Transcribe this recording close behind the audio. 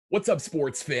What's up,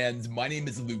 sports fans? My name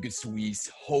is Lucas Weiss,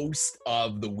 host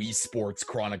of the Weiss Sports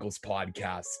Chronicles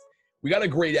podcast. We got a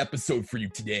great episode for you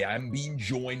today. I'm being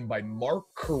joined by Mark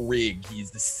Carrig. He's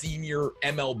the senior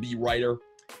MLB writer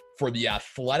for The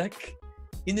Athletic.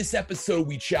 In this episode,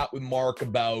 we chat with Mark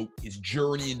about his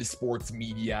journey into sports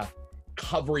media,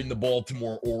 covering the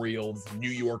Baltimore Orioles, New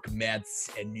York Mets,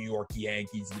 and New York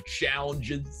Yankees, the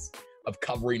challenges of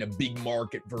covering a big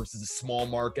market versus a small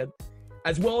market,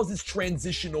 as well as his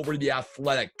transition over to The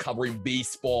Athletic, covering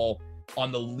baseball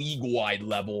on the league-wide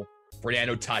level.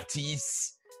 Fernando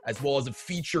Tatis, as well as a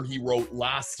feature he wrote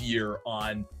last year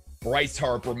on Bryce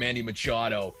Harper, Manny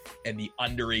Machado, and the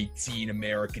under-18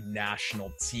 American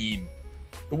national team.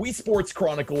 The Weiss Sports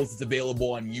Chronicles is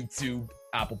available on YouTube,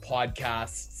 Apple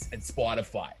Podcasts, and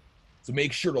Spotify. So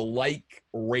make sure to like,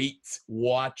 rate,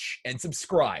 watch, and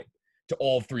subscribe to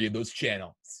all three of those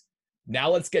channels.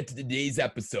 Now let's get to today's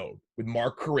episode with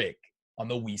Mark Carrig on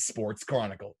the Weiss Sports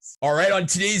Chronicles. All right, on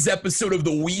today's episode of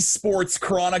the Weiss Sports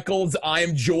Chronicles, I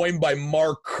am joined by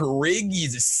Mark Carrig.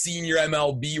 He's a senior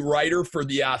MLB writer for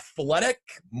The Athletic.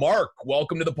 Mark,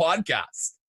 welcome to the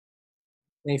podcast.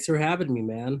 Thanks for having me,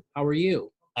 man. How are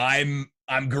you? I'm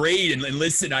great. And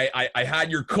listen, I had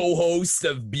your co-host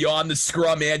of Beyond the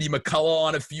Scrum, Andy McCullough,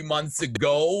 on a few months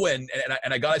ago, and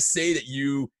I gotta say that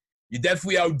you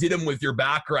definitely outdid him with your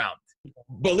background.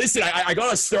 But listen, I got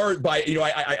to start by,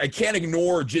 I can't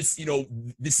ignore just,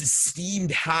 this esteemed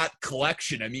hat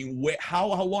collection. I mean, how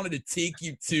long did it take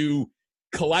you to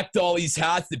collect all these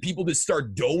hats? Did people just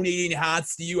start donating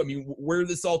hats to you? I mean, where did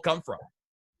this all come from?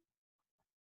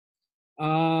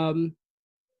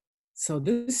 So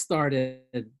this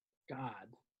started,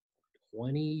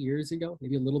 20 years ago,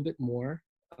 maybe a little bit more.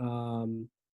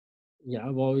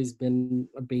 I've always been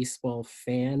a baseball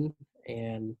fan,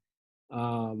 and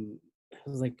it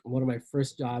was like one of my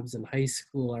first jobs in high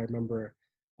school. I remember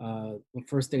the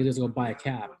first day I was going to buy a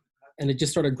cap, and it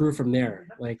just sort of grew from there.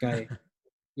 Like back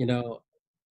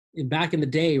in the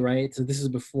day, right? So this is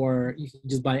before you could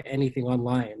just buy anything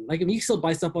online. Like, I mean, you could still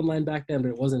buy stuff online back then, but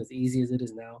it wasn't as easy as it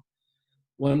is now.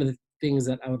 One of the things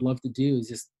that I would love to do is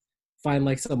just find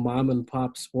like some mom and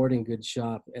pop sporting goods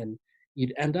shop, and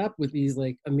you'd end up with these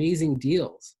like amazing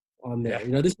deals on there.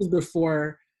 Yeah. This was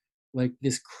before like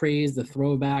this craze, the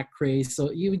throwback craze.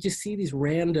 So you would just see these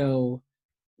rando,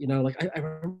 like I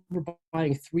remember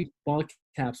buying 3 ball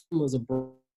caps. One was a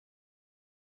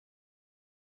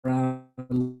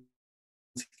brown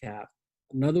cap.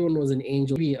 Another one was an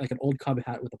Angel, maybe like an old Cub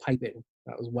hat with a piping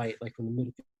that was white, like from the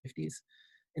mid 50s.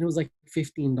 And it was like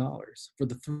 $15 for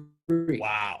the 3.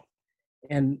 Wow.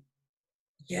 And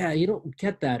yeah, you don't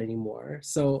get that anymore.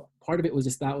 So part of it was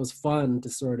just that was fun to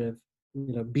sort of,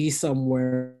 be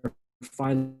somewhere,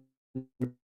 find a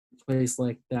place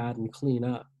like that and clean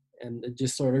up. And it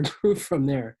just sort of grew from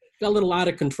there. Got a little out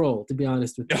of control, to be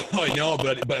honest with you. Oh, I know,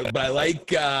 but I like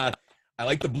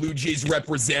the Blue Jays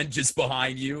represent just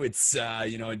behind you. It's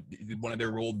one of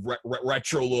their old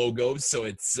retro logos, so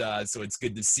it's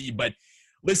good to see. But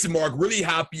listen, Mark, really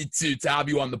happy to have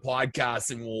you on the podcast,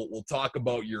 and we'll talk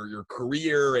about your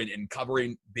career and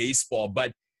covering baseball.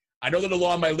 But I know that a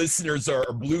lot of my listeners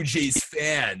are Blue Jays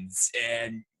fans,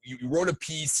 and you wrote a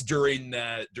piece during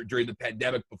the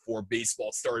pandemic before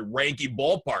baseball started ranking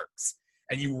ballparks,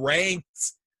 and you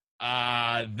ranked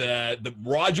the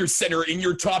Rogers Center in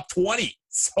your top 20.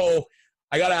 So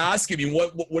I got to ask you, I mean,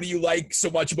 what do you like so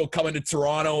much about coming to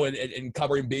Toronto and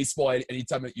covering baseball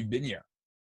anytime that you've been here?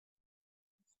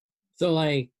 So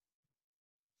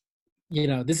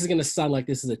this is going to sound like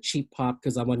this is a cheap pop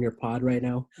because I'm on your pod right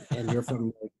now and you're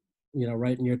from,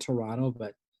 right near Toronto,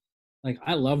 but like,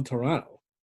 I love Toronto.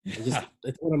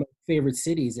 It's one of my favorite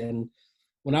cities. And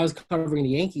when I was covering the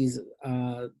Yankees,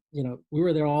 we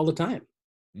were there all the time.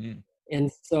 Mm.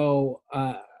 And so,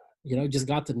 just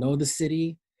got to know the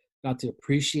city, got to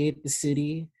appreciate the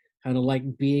city, kind of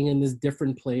like being in this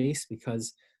different place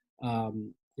because,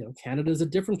 Canada is a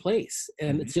different place.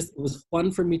 And Mm-hmm. it was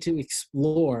fun for me to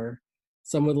explore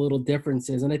some of the little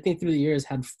differences. And I think through the years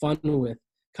had fun with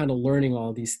kind of learning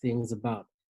all these things about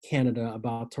Canada,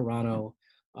 about Toronto.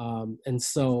 And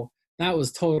so that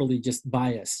was totally just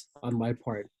bias on my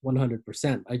part,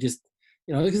 100%. I just,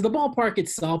 because the ballpark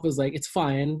itself is like, it's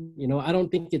fine. I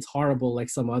don't think it's horrible like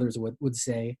some others would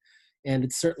say. And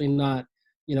it's certainly not,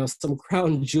 some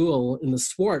crown jewel in the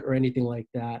sport or anything like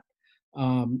that.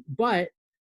 But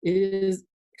it is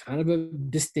kind of a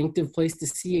distinctive place to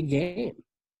see a game,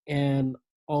 and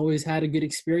always had a good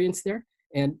experience there.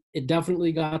 And it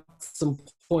definitely got some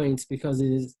points because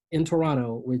it is in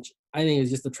Toronto, which I think is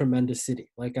just a tremendous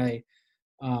city. Like I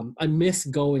miss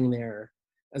going there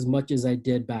as much as I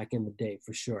did back in the day,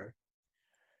 for sure.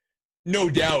 No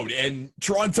doubt. And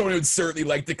Torontonians certainly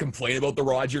like to complain about the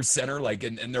Rogers Center. Like,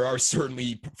 and there are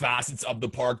certainly facets of the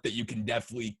park that you can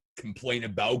definitely complain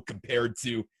about compared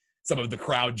to some of the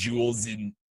crown jewels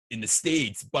in the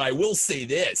States. But I will say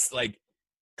this, like,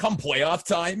 come playoff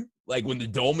time, like when the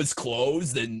dome is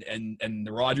closed and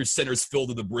the Rogers Center is filled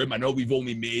to the brim. I know we've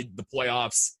only made the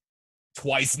playoffs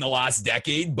twice in the last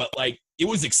decade, but like it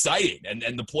was exciting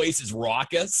and the place is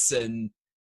raucous and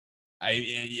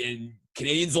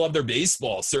Canadians love their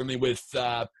baseball, certainly with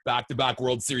back-to-back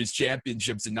World Series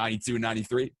championships in 92 and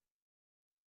 93.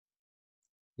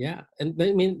 Yeah, and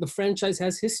I mean the franchise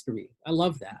has history. I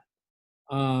love that.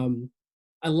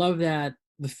 I love that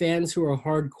the fans who are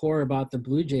hardcore about the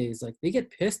Blue Jays, like they get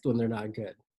pissed when they're not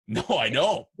good. No, I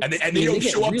know, and they don't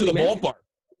show up to the ballpark.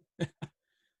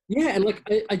 Yeah, and like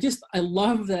I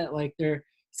love that, like they're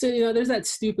so, you know, there's that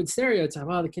stupid stereotype,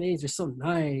 oh, the Canadians are so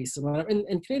nice and whatever,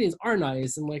 and Canadians are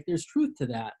nice, and like there's truth to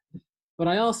that. But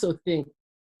I also think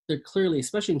they're clearly,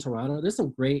 especially in Toronto, there's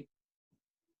some great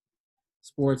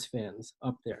sports fans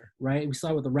up there, right? We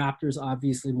saw with the Raptors,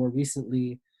 obviously, more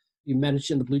recently. You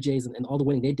mentioned the Blue Jays and all the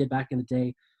winning they did back in the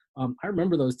day. I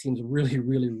remember those teams really,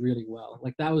 really, really well.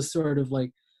 Like that was sort of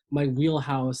like my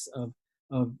wheelhouse of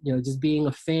you know, just being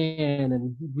a fan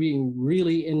and being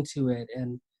really into it.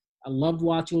 And I loved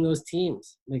watching those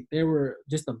teams. Like they were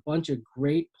just a bunch of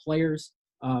great players,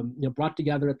 you know, brought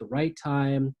together at the right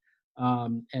time.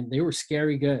 And they were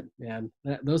scary good, man.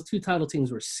 Those two title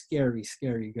teams were scary,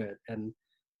 scary good. And,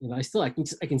 you know, I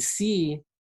can see,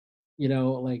 you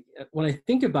know, like when I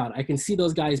think about it, I can see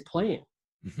those guys playing,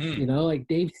 you know, like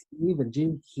Dave Steve and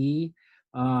Jim Key,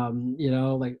 you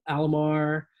know, like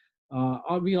Alomar,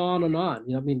 I'll be on and on.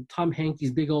 You know, I mean, Tom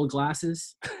Hankey's big old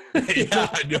glasses. Yeah,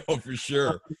 I know for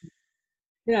sure.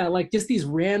 Yeah, like just these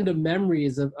random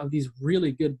memories of these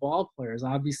really good ball players,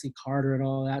 obviously Carter and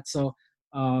all that. So,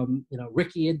 you know,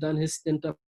 Ricky had done his stint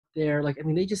up there. Like, I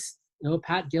mean, they just, you know,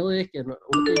 Pat Gillick and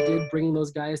what they did bringing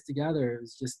those guys together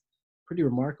is just pretty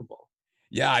remarkable.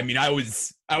 Yeah, I mean, I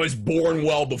was born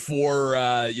well before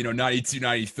you know 92,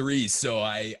 93, so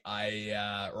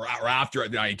or after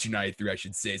 92, 93, I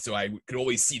should say. So I could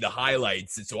always see the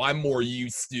highlights, and so I'm more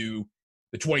used to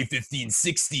the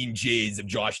 2015-16 Jays of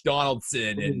Josh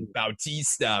Donaldson and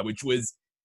Bautista, which was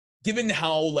given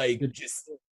how like just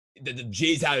the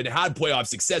Jays had playoff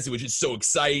success. It was just so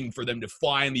exciting for them to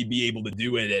finally be able to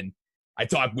do it. And I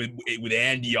talked with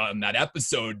Andy on that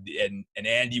episode, and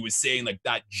Andy was saying like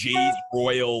that Jays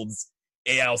Royals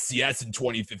ALCS in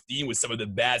 2015 was some of the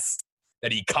best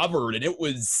that he covered, and it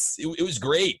was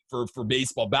great for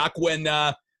baseball back when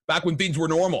things were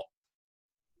normal.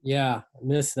 Yeah, I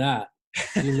miss that.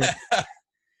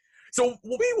 So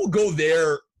maybe we'll go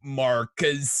there, Mark,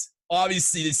 because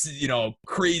obviously this is, you know,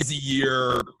 crazy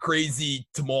year, crazy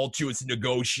tumultuous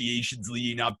negotiations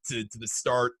leading up to the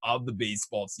start of the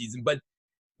baseball season. But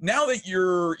now that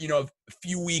you're, you know, a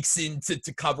few weeks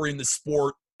into covering the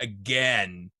sport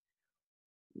again,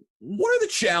 what are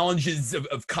the challenges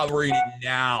of covering it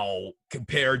now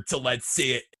compared to, let's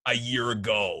say, a year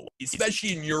ago,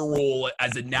 especially in your role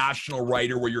as a national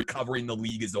writer where you're covering the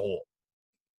league as a whole?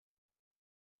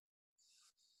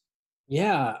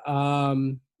 Yeah.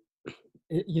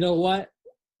 You know what,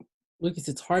 Lucas,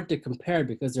 it's hard to compare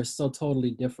because they're so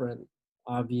totally different,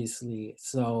 obviously.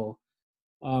 So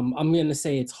I'm going to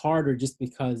say it's harder just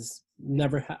because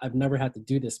I've never had to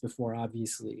do this before,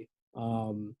 obviously.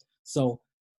 So,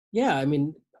 yeah, I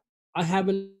mean, I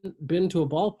haven't been to a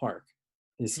ballpark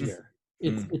this year.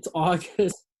 It's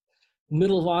August,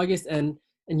 middle of August, and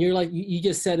you're like, you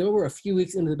just said, we're a few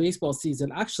weeks into the baseball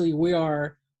season. Actually, we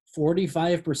are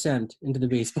 45% into the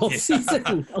baseball season.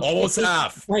 Okay? Almost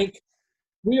half. Like,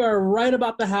 we are right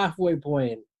about the halfway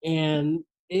point, and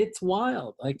it's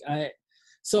wild.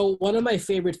 So one of my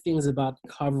favorite things about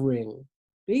covering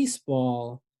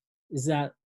baseball is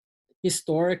that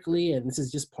historically, and this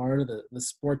is just part of the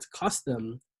sport's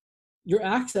custom, your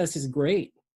access is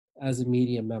great as a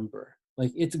media member.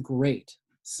 Like, it's great.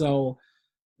 So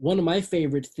one of my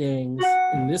favorite things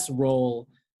in this role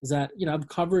is that, you know, I've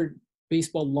covered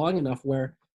baseball long enough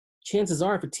where chances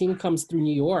are if a team comes through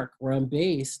New York where I'm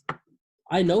based,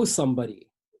 I know somebody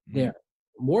there,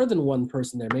 more than one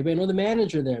person there. Maybe I know the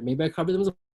manager there. Maybe I cover them as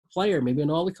a player. Maybe I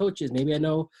know all the coaches. Maybe I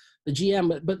know the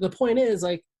GM. But the point is,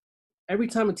 like, every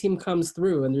time a team comes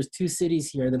through and there's two cities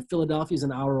here, then Philadelphia's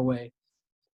an hour away,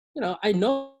 you know, I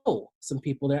know some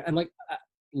people there. And, like, a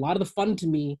lot of the fun to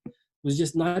me was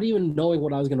just not even knowing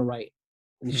what I was going to write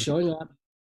and showing up,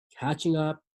 catching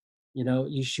up. You know,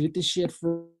 you shoot the shit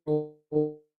for a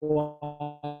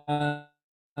while.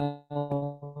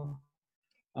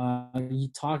 You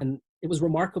talk, and it was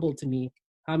remarkable to me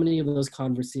how many of those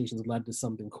conversations led to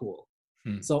something cool?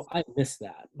 Hmm. So I miss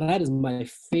that. That is my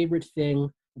favorite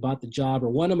thing about the job, or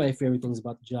one of my favorite things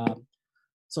about the job.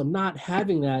 So not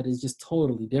having that is just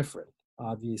totally different,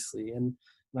 obviously. And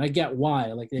I get why.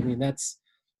 Like, I mean, that's,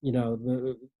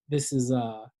 this is,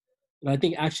 and I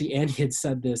think actually Andy had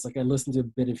said this, like I listened to a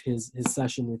bit of his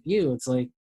session with you. It's like,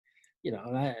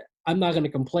 I'm not going to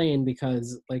complain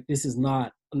because like, this is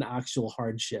not an actual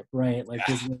hardship, right? Like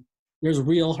there's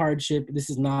real hardship. This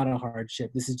is not a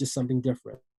hardship. This is just something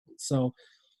different. So,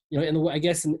 and I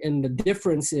guess in the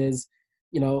difference is,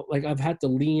 like I've had to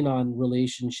lean on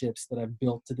relationships that I've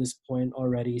built to this point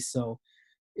already. So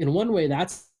in one way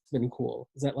that's been cool,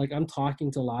 is that like I'm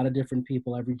talking to a lot of different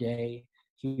people every day,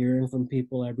 hearing from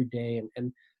people every day,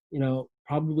 and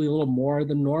probably a little more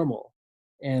than normal.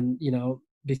 And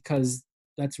because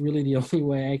that's really the only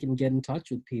way I can get in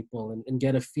touch with people and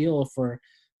get a feel for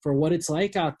what it's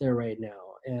like out there right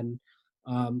now. And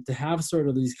to have sort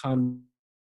of these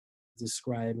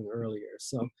describing earlier.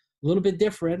 So a little bit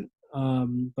different,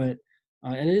 but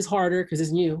and it is harder because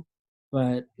it's new.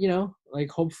 But like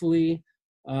hopefully,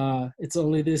 it's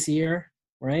only this year,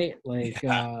 right? Like,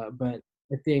 Yeah. but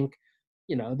I think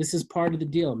this is part of the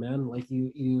deal, man. Like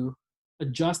you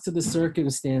adjust to the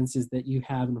circumstances that you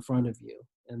have in front of you,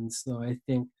 and so I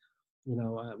think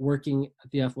working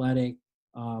at the Athletic,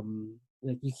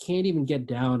 like you can't even get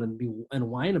down and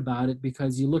whine about it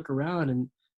because you look around and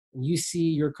you see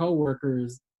your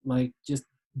coworkers like just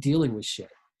dealing with shit,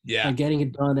 Yeah. like getting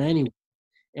it done anyway.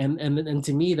 And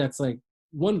to me, that's like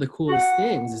one of the coolest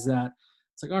things is that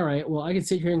it's like, all right, well, I can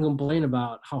sit here and complain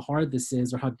about how hard this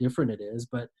is or how different it is,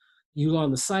 but you go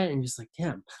on the site and you're just like,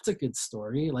 damn, that's a good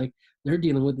story. Like they're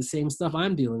dealing with the same stuff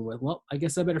I'm dealing with. Well, I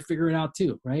guess I better figure it out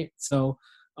too, right? So,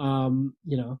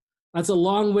 that's a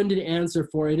long-winded answer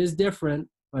for it. It is different,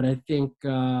 but I think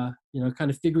kind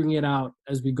of figuring it out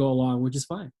as we go along, which is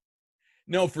fine.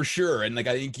 No, for sure. And like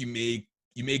I think you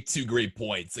make two great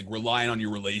points. Like relying on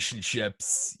your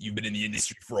relationships. You've been in the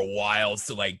industry for a while,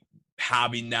 so like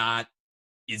having that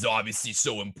is obviously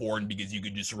so important because you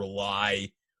can just rely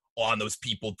on those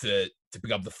people to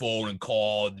pick up the phone and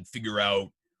call and figure out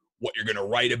what you're going to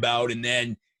write about. And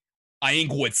then I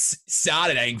think what's sad,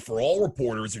 and I think for all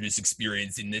reporters are just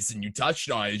experiencing this, and you touched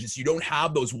on it, is just you don't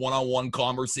have those one-on-one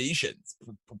conversations,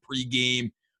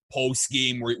 pre-game,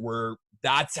 post-game, where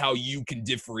that's how you can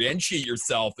differentiate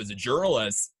yourself as a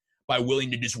journalist by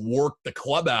willing to just work the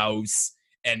clubhouse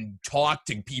and talk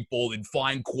to people and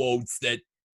find quotes that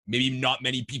maybe not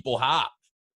many people have.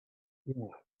 Yeah,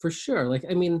 for sure. Like,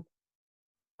 I mean,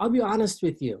 I'll be honest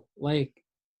with you. Like,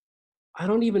 I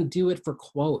don't even do it for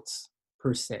quotes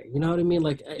per se. You know what I mean?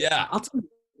 Like, Yeah. I'll tell you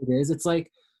what it is. It's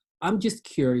like, I'm just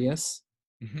curious.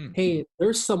 Mm-hmm. Hey,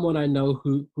 there's someone I know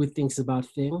who thinks about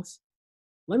things.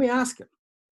 Let me ask him.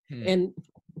 Hmm. And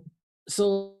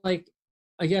so, like,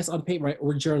 I guess on paper, right,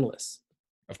 we're journalists.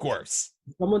 Of course.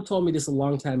 Someone told me this a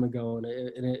long time ago, and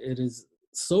it is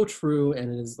so true,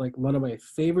 and it is like one of my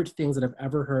favorite things that I've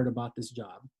ever heard about this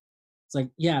job. It's like,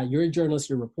 yeah, you're a journalist,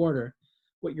 you're a reporter.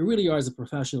 What you really are is a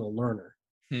professional learner.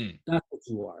 Hmm. That's what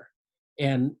you are.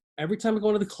 And every time I go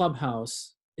into the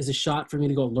clubhouse is a shot for me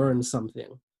to go learn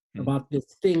something Hmm. about this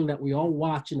thing that we all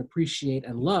watch and appreciate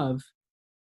and love,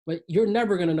 but you're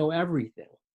never going to know everything.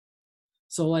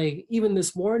 So like even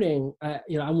this morning,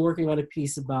 I'm working on a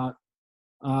piece about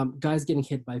guys getting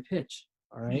hit by pitch.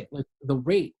 All Hmm. right. Like the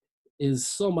rate is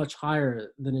so much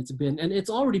higher than it's been, and it's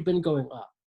already been going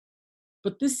up.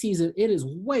 But this season, it is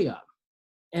way up.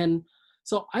 And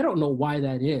so I don't know why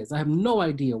that is. I have no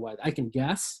idea why. I can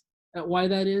guess at why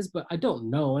that is, but I don't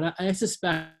know. And I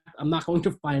suspect I'm not going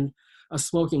to find a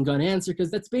smoking gun answer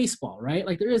because that's baseball, right?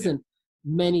 Like there isn't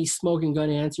many smoking gun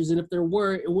answers. And if there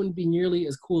were, it wouldn't be nearly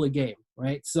as cool a game,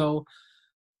 right? So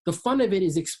the fun of it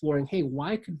is exploring, hey,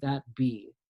 why could that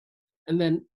be? And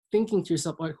then thinking to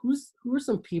yourself, like, who are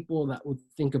some people that would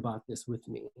think about this with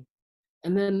me?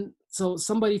 And then, so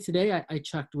somebody today I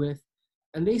checked with,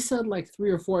 and they said like 3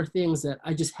 or 4 things that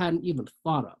I just hadn't even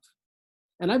thought of.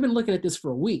 And I've been looking at this for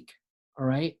a week, all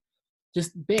right?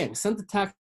 Just bam, sent the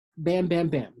text, bam, bam,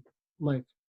 bam. I'm like,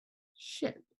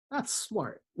 shit, that's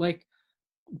smart. Like,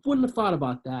 wouldn't have thought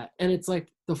about that. And it's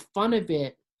like the fun of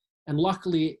it, and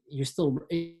luckily you're still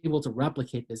able to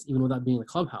replicate this even without being in the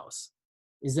clubhouse,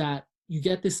 is that you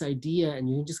get this idea and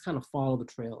you can just kind of follow the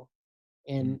trail.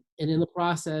 And in the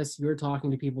process, you're talking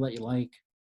to people that you like,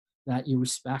 that you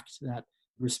respect, that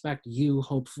respect you,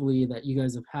 hopefully, that you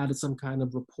guys have had some kind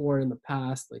of rapport in the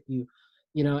past, like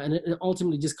and it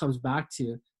ultimately just comes back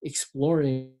to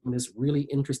exploring this really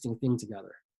interesting thing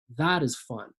together. That is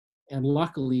fun. And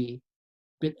luckily,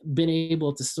 been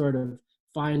able to sort of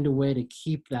find a way to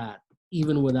keep that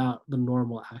even without the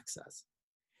normal access.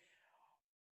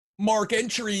 Mark,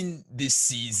 entering this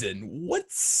season,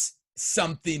 what's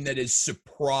something that has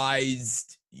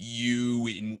surprised you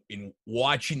in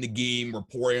watching the game,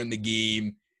 reporting on the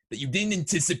game, that you didn't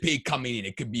anticipate coming in?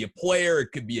 It could be a player,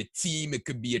 it could be a team, it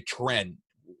could be a trend.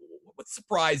 What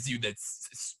surprised you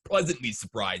that's pleasantly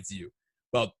surprised you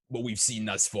about what we've seen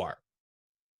thus far?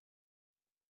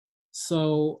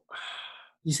 So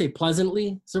you say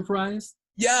pleasantly surprised?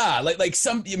 Yeah, like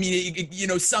some, I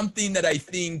mean, something that I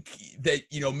think that,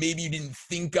 maybe you didn't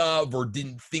think of or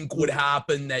didn't think would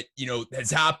happen that,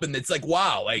 has happened. That's like,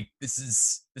 wow, like this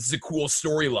is a cool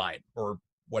storyline or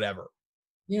whatever.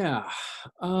 Yeah.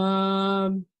 I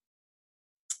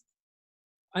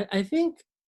think,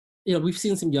 we've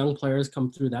seen some young players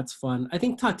come through. That's fun. I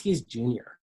think Tatis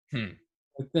Jr. Hmm.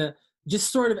 Like the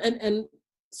just sort of and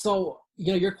so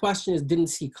your question is didn't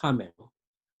see coming.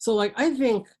 So like I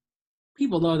think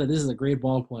people know that this is a great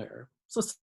ball player. So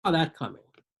saw that coming.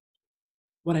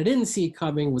 What I didn't see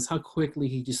coming was how quickly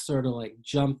he just sort of like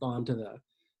jumped onto the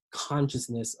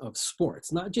consciousness of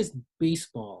sports, not just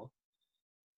baseball.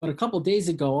 But a couple days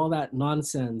ago, all that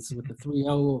nonsense with the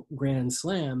 3-0 Grand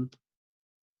Slam,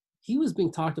 he was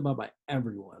being talked about by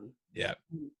everyone. Yeah.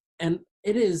 And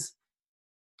it is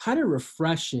kind of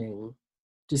refreshing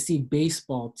to see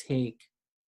baseball take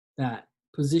that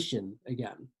position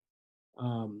again.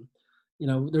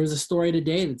 There was a story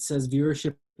today that says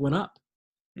viewership went up.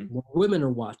 More women are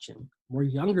watching. More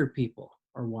younger people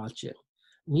are watching.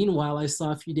 Meanwhile, I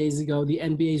saw a few days ago the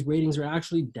NBA's ratings are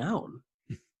actually down.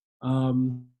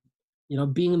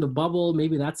 Being in the bubble,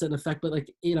 maybe that's an effect, but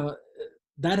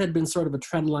that had been sort of a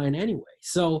trend line anyway.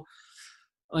 So,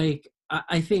 like,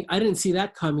 I think I didn't see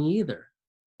that coming either.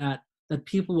 That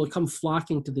people will come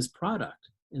flocking to this product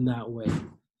in that way.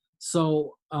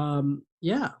 So,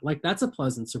 like that's a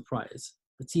pleasant surprise.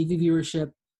 The TV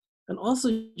viewership, and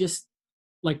also just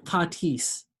like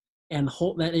Tatis and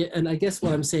and I guess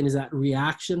what I'm saying is that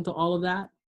reaction to all of that.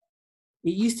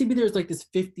 It used to be there's like this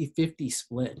 50-50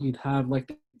 split. You'd have like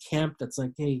the camp that's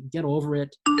like, hey, get over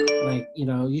it. Like,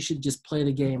 you should just play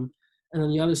the game. And then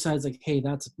the other side's like, hey,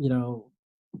 that's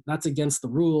against the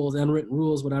rules, unwritten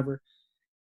rules, whatever.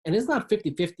 And it's not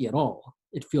 50-50 at all,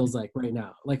 it feels like right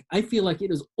now. Like, I feel like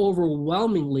it is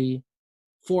overwhelmingly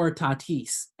for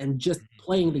Tatis and just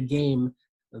playing the game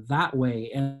that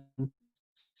way. And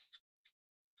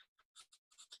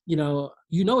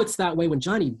it's that way when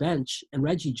Johnny Bench and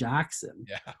Reggie Jackson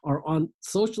are on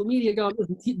social media going,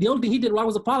 the only thing he did wrong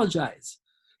was apologize.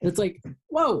 And it's like,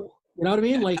 whoa, you know what I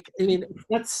mean? Like, I mean,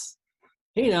 that's,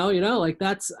 like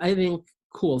that's, I think,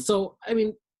 cool. So, I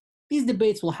mean, these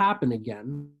debates will happen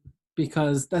again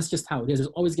because that's just how it is. There's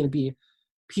always going to be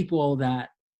people that,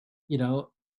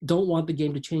 don't want the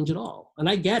game to change at all. And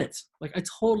I get it. Like, I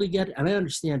totally get it. And I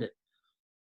understand it.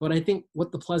 But I think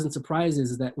what the pleasant surprise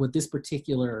is that with this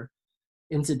particular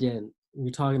incident, we're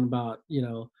talking about,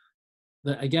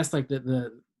 I guess like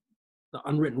the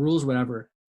unwritten rules,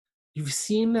 whatever, you've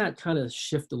seen that kind of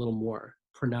shift a little more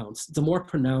pronounced. It's a more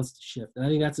pronounced shift. And I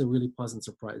think that's a really pleasant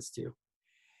surprise too.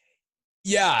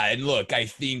 Yeah, and look, I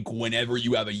think whenever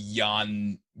you have a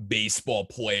young baseball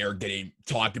player getting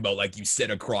talked about, like you said,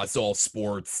 across all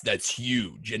sports, that's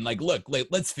huge. And look,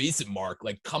 let's face it, Mark,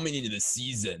 like coming into the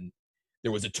season,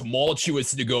 there was a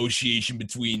tumultuous negotiation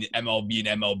between MLB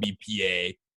and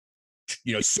MLBPA.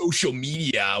 Social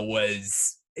media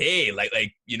was, hey,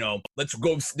 let's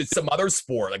go to some other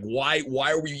sport. Like,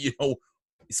 why are we,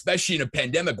 especially in a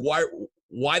pandemic,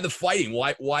 why the fighting?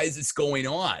 Why is this going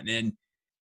on? And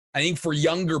I think for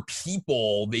younger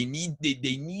people, they need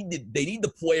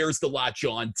the players to latch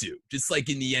on to. Just like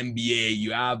in the NBA,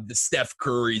 you have the Steph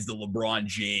Currys, the LeBron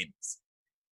James.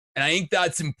 And I think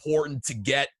that's important to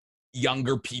get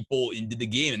younger people into the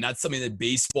game. And that's something that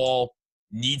baseball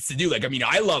needs to do. Like, I mean,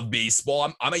 I love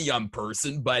baseball. I'm a young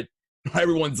person, but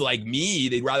everyone's like me.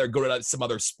 They'd rather go to some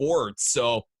other sports.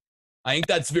 So I think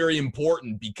that's very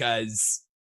important because,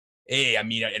 hey, I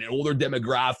mean, an older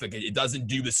demographic, it doesn't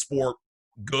do the sport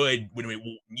good when it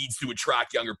needs to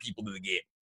attract younger people to the game.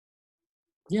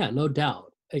 Yeah, no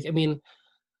doubt. Like, I mean,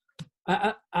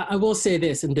 I will say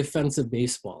this in defense of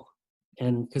baseball,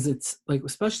 and because it's like,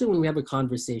 especially when we have a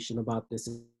conversation about this,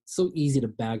 it's so easy to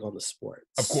bag on the sport.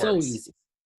 Of course. So easy.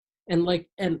 And like,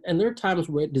 and there are times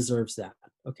where it deserves that,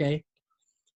 okay?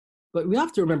 But we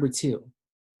have to remember too,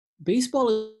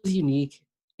 baseball is unique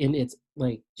in its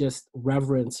like just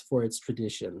reverence for its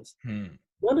traditions.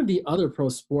 None of the other pro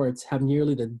sports have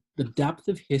nearly the depth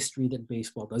of history that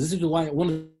baseball does. This is why one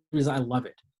of the reasons I love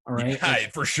it. All right. Yeah,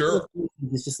 Like, for sure.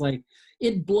 it's just like,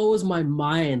 it blows my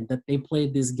mind that they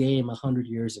played this game 100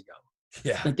 years ago,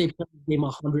 Yeah. that they played the game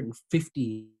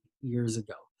 150 years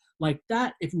ago. Like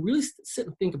that, if you really sit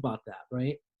and think about that,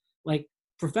 right? Like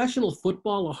professional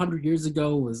football 100 years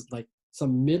ago was like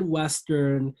some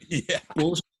Midwestern Yeah.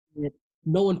 bullshit.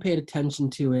 No one paid attention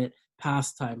to it.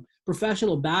 Pastime.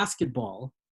 Professional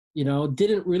basketball,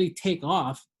 didn't really take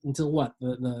off until what,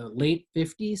 the late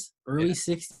 50s, early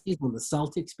 60s, when the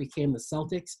Celtics became the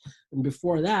Celtics. And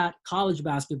before that, college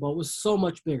basketball was so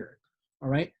much bigger. All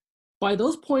right. By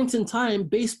those points in time,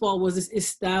 baseball was this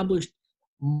established,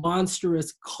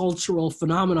 monstrous cultural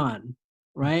phenomenon,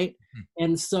 right?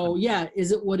 And so, yeah,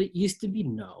 is it what it used to be?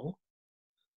 No,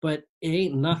 but it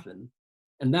ain't nothing.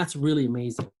 And that's really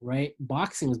amazing, right?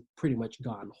 Boxing is pretty much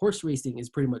gone. Horse racing is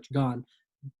pretty much gone.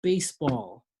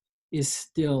 Baseball is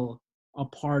still a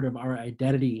part of our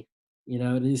identity.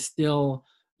 It is still,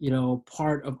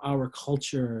 part of our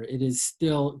culture. It is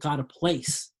still got a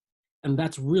place. And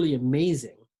that's really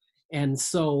amazing. And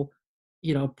so,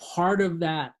 part of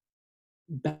that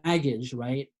baggage,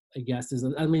 right? I guess that's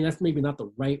maybe not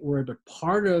the right word, but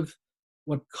part of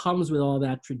what comes with all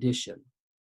that tradition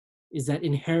is that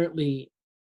inherently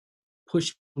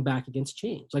pushing back against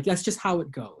change. Like that's just how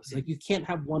it goes. Like you can't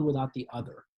have one without the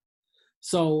other.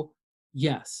 So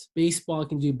yes, baseball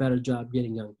can do a better job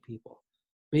getting young people.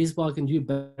 Baseball can do a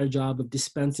better job of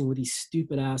dispensing with these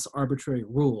stupid ass arbitrary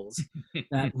rules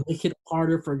that make it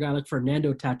harder for a guy like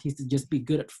Fernando Tatis to just be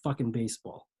good at fucking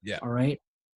baseball. Yeah. All right.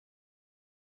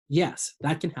 Yes,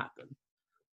 that can happen.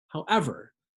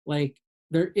 However, like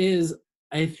there is,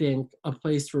 I think, a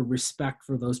place for respect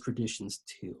for those traditions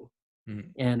too.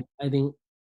 Mhm. And I think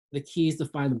the key is to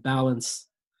find the balance.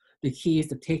 The key is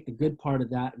to take the good part of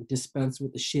that and dispense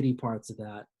with the shitty parts of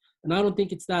that. And I don't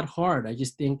think it's that hard. I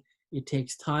just think it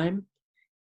takes time.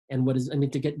 And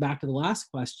to get back to the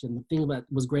last question, the thing that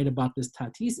was great about this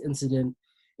Tatis incident,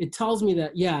 it tells me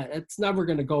that, yeah, it's never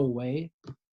going to go away,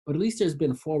 but at least there's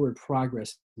been forward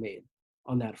progress made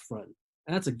on that front.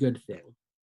 And that's a good thing.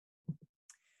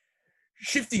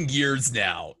 Shifting gears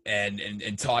now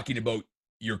and talking about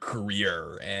your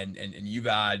career and you've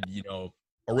had,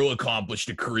 a real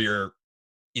accomplished career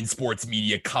in sports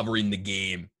media covering the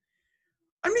game.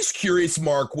 I'm just curious,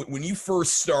 Mark, when you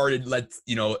first started, at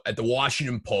the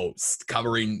Washington Post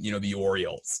covering, the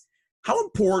Orioles, how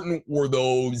important were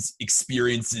those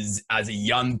experiences as a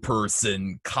young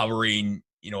person covering,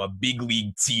 a big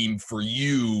league team for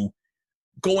you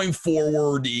going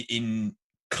forward in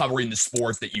covering the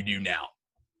sports that you do now?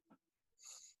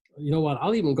 You know what?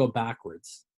 I'll even go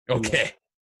backwards. Okay.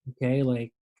 Okay.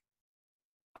 Like,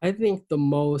 I think the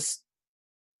most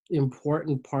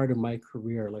important part of my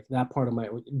career, like that part of my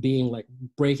being like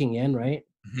breaking in, right?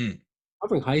 Mm-hmm.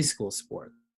 Covering high school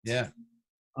sports. Yeah.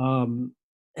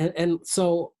 And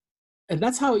so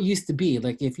that's how it used to be.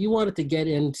 Like if you wanted to get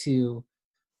into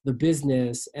the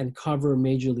business and cover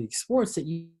major league sports, that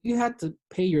you had to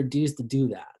pay your dues to do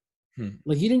that.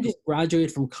 Like you didn't just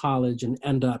graduate from college and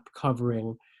end up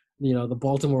covering, the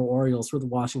Baltimore Orioles for the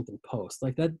Washington Post.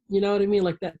 Like that, you know what I mean?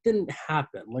 Like that didn't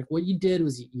happen. Like what you did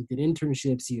was you did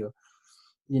internships, you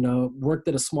worked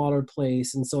at a smaller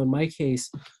place. And so in my case,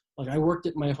 like I worked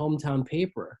at my hometown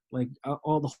paper, like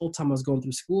all the whole time I was going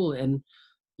through school. And,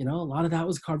 a lot of that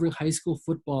was covering high school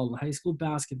football and high school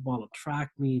basketball and track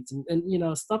meets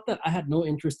and stuff that I had no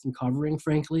interest in covering,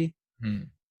 frankly.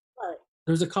 But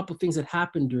there's a couple things that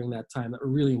happened during that time that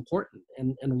were really important.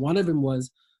 And one of them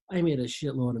was I made a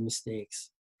shitload of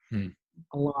mistakes.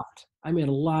 A lot. I made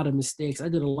a lot of mistakes. I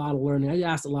did a lot of learning. I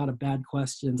asked a lot of bad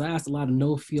questions. I asked a lot of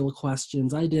no-feel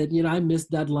questions. I did, I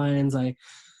missed deadlines.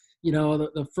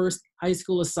 The first high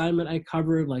school assignment I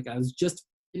covered, like I was just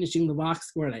finishing the box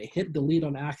score and I hit delete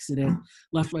on accident,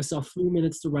 left myself 3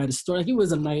 minutes to write a story. Like it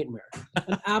was a nightmare,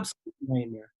 an absolute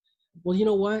nightmare. Well, you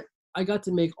know what? I got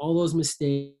to make all those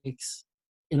mistakes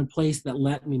in a place that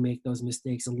let me make those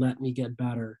mistakes and let me get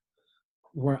better,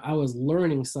 where I was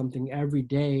learning something every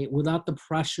day without the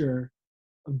pressure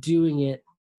of doing it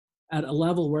at a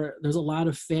level where there's a lot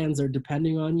of fans that are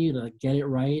depending on you to get it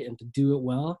right and to do it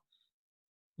well.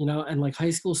 And like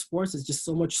high school sports is just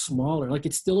so much smaller. Like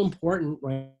it's still important,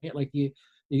 right? Like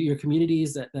your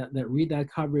communities that read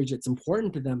that coverage, it's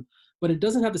important to them, but it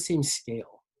doesn't have the same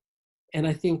scale. And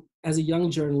I think as a young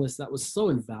journalist, that was so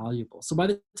invaluable. So by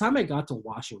the time I got to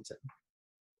Washington,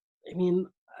 I mean,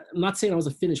 I'm not saying I was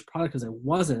a finished product because I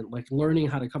wasn't. Like learning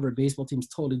how to cover a baseball team is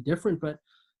totally different, but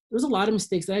there was a lot of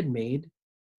mistakes I had made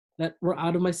that were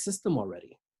out of my system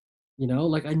already.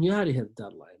 Like I knew how to hit a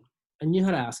deadline. I knew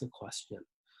how to ask a question.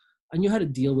 I knew how to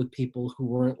deal with people who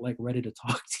weren't like ready to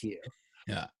talk to you.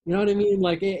 Yeah. You know what I mean?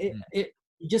 Like Mm.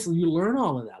 you learn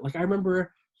all of that. Like I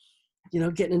remember,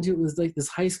 getting into it was like this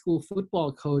high school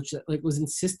football coach that like was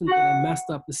insistent that I messed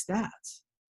up the stats,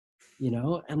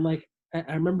 and like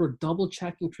I remember double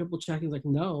checking, triple checking, like,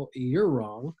 no, you're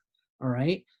wrong. All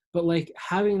right. But like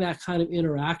having that kind of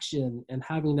interaction and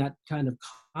having that kind of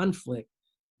conflict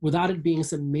without it being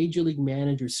some major league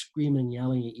manager screaming and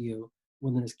yelling at you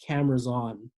when there's cameras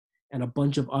on and a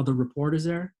bunch of other reporters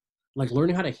there, like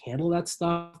learning how to handle that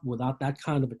stuff without that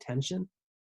kind of attention,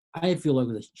 I feel like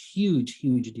it was a huge,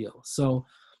 huge deal. So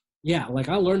yeah, like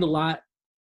I learned a lot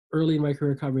early in my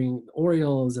career covering the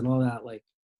Orioles and all that, like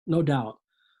no doubt.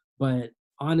 But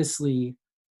honestly,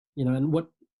 and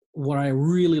what I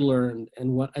really learned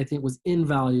and what I think was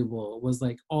invaluable was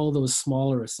like all those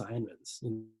smaller assignments.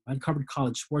 I'd covered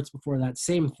college sports before that,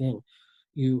 same thing.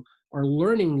 You are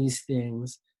learning these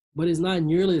things, but it's not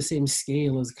nearly the same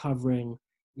scale as covering,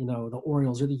 the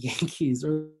Orioles or the Yankees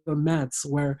or the Mets,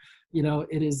 where,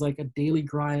 it is like a daily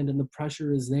grind and the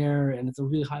pressure is there and it's a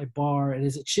really high bar, and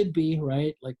as it should be,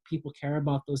 right? Like people care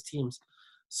about those teams.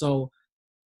 So,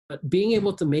 but being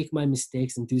able to make my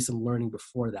mistakes and do some learning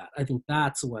before that, I think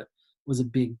that's what was a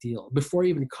big deal. Before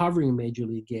even covering a major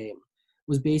league game,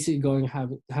 was basically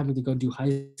having to go do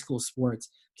high school sports,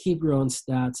 keep your own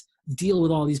stats, deal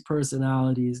with all these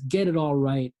personalities, get it all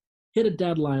right, hit a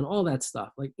deadline, all that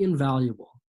stuff, like invaluable.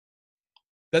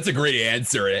 That's a great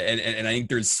answer, and I think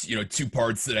there's two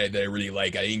parts that I really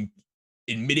like. I think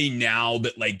admitting now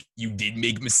that like you did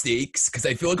make mistakes, because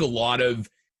I feel like a lot of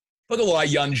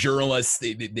young journalists,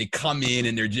 they come in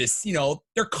and they're just,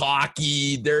 they're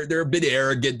cocky, they're a bit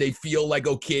arrogant. They feel like,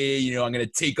 okay, I'm going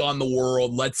to take on the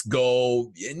world. Let's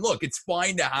go. And look, it's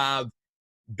fine to have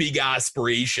big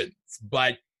aspirations,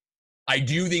 but I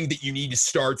do think that you need to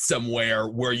start somewhere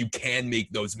where you can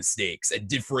make those mistakes at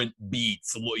different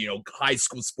beats, high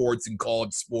school sports and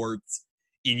college sports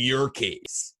in your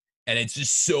case. And it's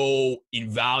just so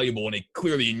invaluable. And it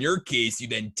clearly, in your case, you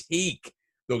then take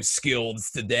those skills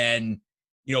to then,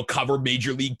 cover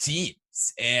major league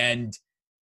teams. And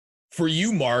for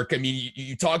you, Mark, I mean,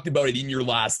 you talked about it in your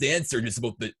last answer, just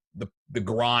about the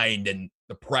grind and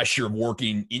the pressure of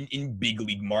working in big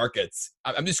league markets.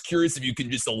 I'm just curious if you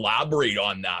can just elaborate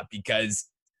on that, because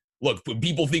look, when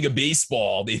people think of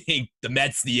baseball, they think the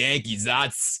Mets, the Yankees,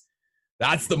 that's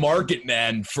the market,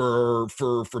 man, for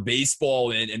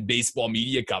baseball and baseball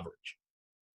media coverage.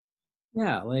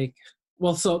 Yeah, like,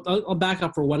 well, so I'll back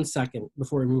up for 1 second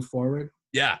before we move forward.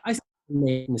 Yeah. I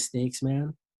make mistakes,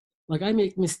 man. Like I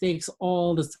make mistakes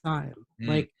all the time.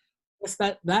 Like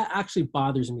that actually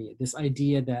bothers me. This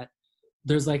idea that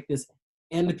there's like this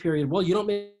end period. Well, you don't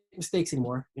make mistakes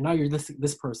anymore. You're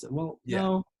this person. Well,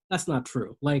 no, that's not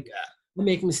true. Like I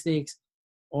make mistakes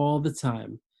all the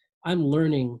time. I'm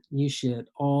learning new shit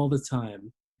all the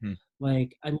time.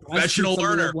 Like I'm professional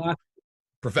learner.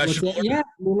 Professional learner. Yeah,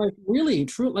 like really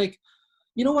true. Like,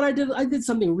 you know what I did? I did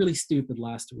something really stupid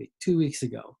last week, 2 weeks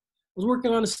ago. I was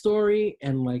working on a story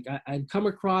and like I'd come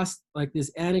across like this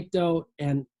anecdote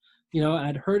and,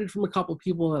 I'd heard it from a couple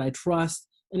people that I trust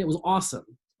and it was awesome.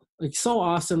 Like so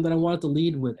awesome that I wanted to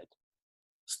lead with it.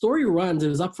 Story runs, it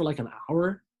was up for like an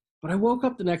hour, but I woke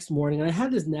up the next morning and I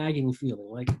had this nagging feeling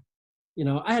like,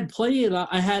 I had plenty of,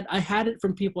 I had it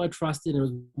from people I trusted. It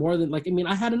was more than like, I mean,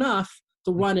 I had enough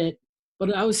to run it,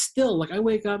 but I was still like, I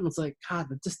wake up and it's like, God,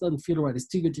 that just doesn't feel right. It's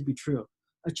too good to be true.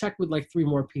 I checked with like 3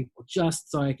 more people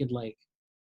just so I could like,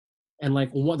 and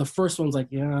like the first one's like,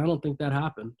 yeah, I don't think that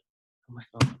happened. I'm like,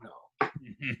 oh no.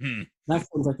 Next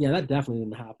one's like, yeah, that definitely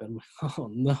didn't happen. Oh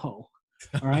no.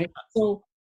 All right. So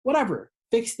whatever,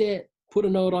 fixed it, put a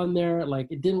note on there. Like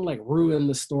it didn't like ruin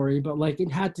the story, but like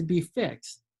it had to be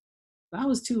fixed. That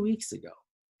was 2 weeks ago.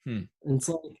 And it's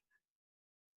like,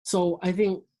 so I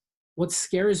think what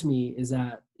scares me is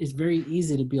that it's very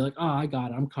easy to be like, oh, I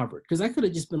got it, I'm covered. Because I could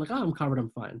have just been like, oh, I'm covered,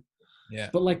 I'm fine. Yeah.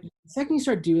 But like the second you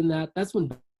start doing that, that's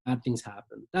when bad things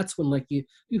happen. That's when like you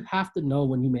have to know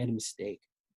when you made a mistake.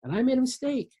 And I made a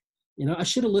mistake. I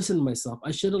should have listened to myself.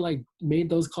 I should have like made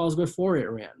those calls before it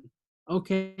ran.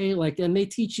 Okay, like, and they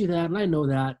teach you that, and I know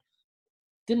that.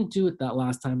 Didn't do it that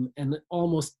last time, and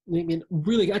almost, I mean,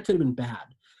 really, that could have been bad.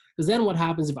 Because then what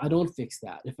happens if I don't fix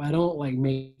that? If I don't like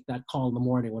make that call in the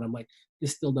morning when I'm like,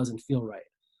 this still doesn't feel right.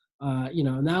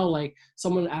 Now like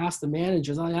someone asked the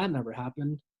managers, oh, that never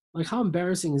happened. Like, how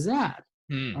embarrassing is that?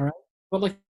 All right. But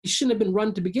like, it shouldn't have been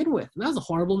run to begin with. And that was a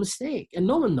horrible mistake. And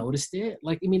no one noticed it.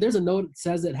 Like, I mean, there's a note that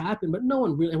says it happened, but no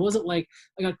one really, it wasn't like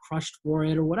I got crushed for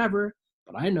it or whatever,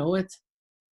 but I know it.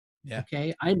 Yeah.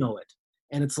 Okay. I know it.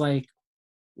 And it's like,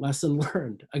 lesson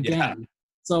learned again. Yeah.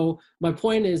 So my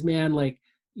point is, man, like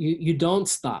you don't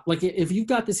stop. Like if you've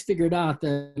got this figured out,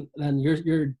 then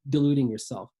you're deluding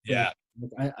yourself. Yeah.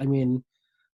 I mean,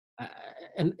 I-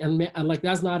 and like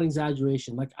that's not an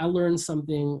exaggeration. Like I learned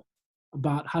something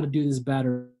about how to do this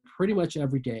better pretty much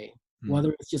every day, Hmm.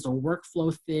 whether it's just a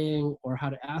workflow thing or how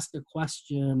to ask a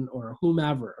question or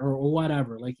whomever or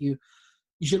whatever. Like you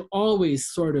should always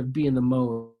sort of be in the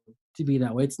mode to be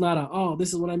that way. It's not oh,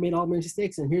 this is when I made all my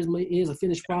mistakes and here's a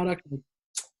finished product.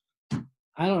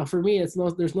 I don't know. For me,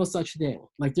 there's no such thing.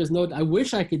 Like I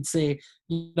wish I could say,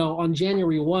 on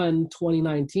January 1,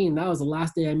 2019, that was the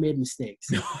last day I made mistakes.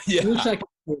 Yeah. I wish I could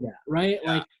say that, right?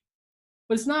 Yeah. Like,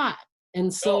 but it's not.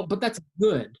 And so, No. but that's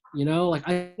good, like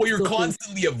Well, you're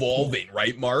constantly evolving,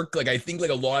 right, Mark? Like I think like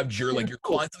a lot of like you're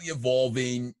constantly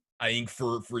evolving. I think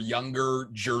for younger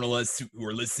journalists who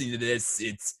are listening to this,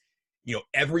 it's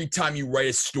every time you write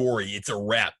a story, it's a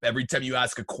rep. Every time you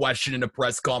ask a question in a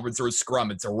press conference or a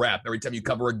scrum, it's a rep. Every time you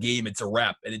cover a game, it's a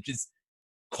rep. And it just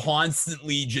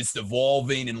constantly just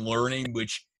evolving and learning,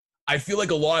 which I feel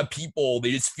like a lot of people,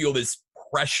 they just feel this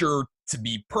pressure to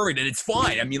be perfect. And it's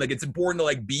fine. I mean, like it's important to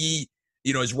like be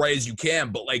as right as you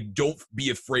can, but like don't be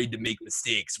afraid to make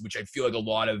mistakes, which I feel like a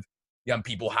lot of young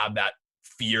people have that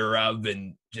fear of,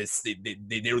 and just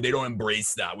they don't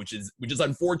embrace that, which is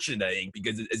unfortunate, I think,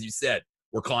 because as you said,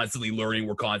 we're constantly learning,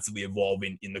 we're constantly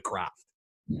evolving in the craft.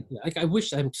 Like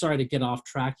I'm sorry to get off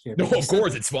track here. No, of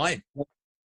course, it's fine.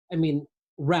 I mean,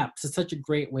 reps is such a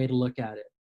great way to look at it.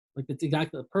 Like it's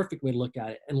exactly the perfect way to look at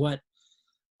it. And what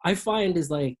I find is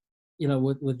like,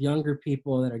 with younger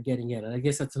people that are getting in, and I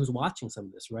guess that's who's watching some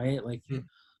of this, right? Like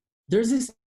there's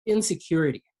this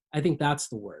insecurity. I think that's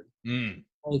the word.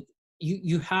 Like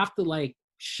you have to like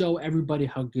show everybody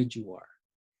how good you are.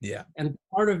 Yeah. And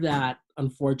part of that,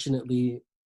 unfortunately,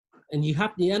 and you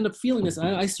end up feeling this.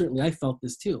 I felt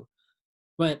this too,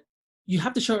 but you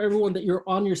have to show everyone that you're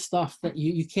on your stuff, that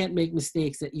you can't make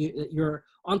mistakes, that you're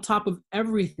on top of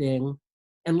everything.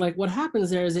 And like what happens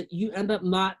there is that you end up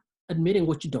not admitting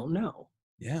what you don't know.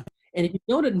 Yeah. And if you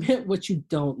don't admit what you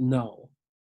don't know,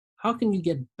 how can you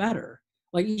get better?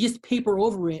 Like you just paper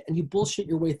over it and you bullshit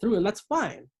your way through, and that's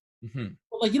fine.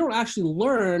 But like you don't actually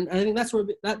learn, and I think that's where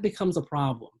that becomes a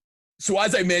problem. So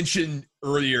as I mentioned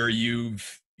earlier,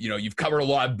 you've covered a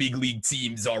lot of big league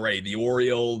teams already: the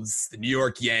Orioles, the New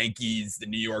York Yankees, the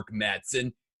New York Mets,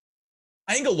 and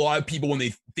I think a lot of people, when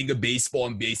they think of baseball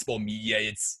and baseball media,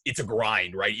 it's a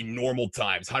grind, right? In normal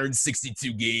times,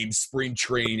 162 games, spring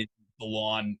training, the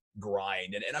lawn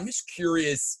grind. And I'm just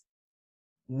curious,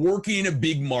 working in a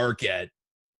big market,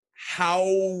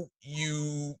 how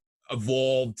you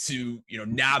evolved to,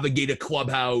 navigate a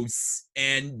clubhouse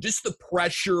and just the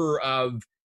pressure of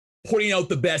putting out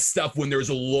the best stuff when there's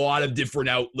a lot of different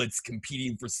outlets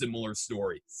competing for similar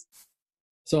stories.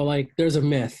 So like there's a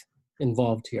myth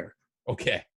involved here.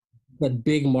 Okay. But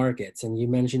big markets, and you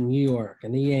mentioned New York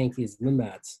and the Yankees and the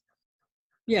Mets.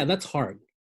 Yeah, that's hard.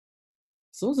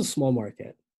 So is a small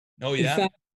market. Oh, yeah? In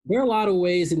fact, there are a lot of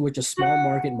ways in which a small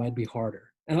market might be harder.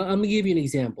 And I'm going to give you an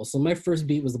example. So my first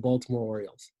beat was the Baltimore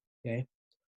Orioles, okay?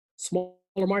 Smaller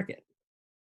market.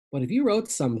 But if you wrote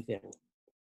something,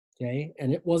 okay,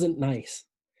 and it wasn't nice,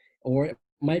 or it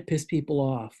might piss people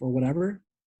off or whatever,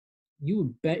 you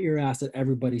would bet your ass that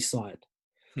everybody saw it.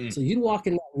 So you'd walk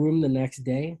in that room the next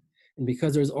day, and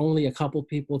because there's only a couple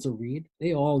people to read,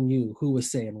 they all knew who was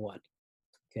saying what,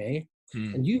 okay?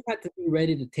 And you had to be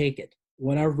ready to take it,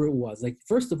 whatever it was. Like,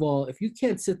 first of all, if you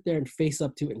can't sit there and face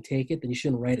up to it and take it, then you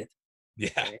shouldn't write it. Yeah.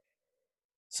 Okay?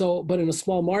 So, but in a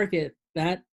small market,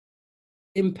 that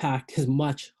impact is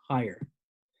much higher.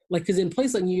 Like, because in a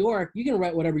place like New York, you can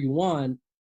write whatever you want,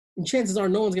 and chances are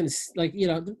no one's going to, like,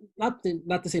 not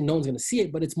to say no one's going to see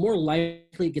it, but it's more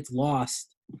likely it gets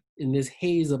lost in this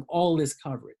haze of all this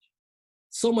coverage.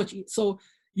 So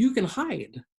you can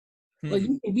hide. Like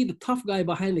you can be the tough guy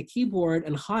behind the keyboard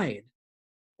and hide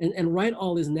and write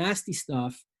all this nasty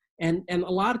stuff and a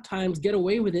lot of times get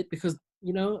away with it because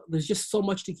there's just so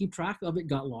much to keep track of. It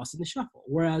got lost in the shuffle.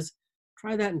 Whereas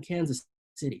try that in Kansas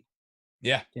City.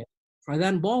 Yeah. Okay. Try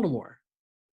that in Baltimore.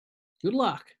 Good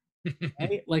luck.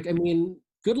 Right? Like, I mean,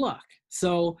 good luck.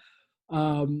 So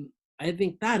I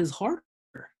think that is harder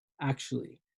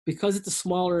actually because it's a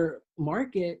smaller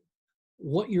market.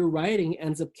 What you're writing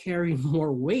ends up carrying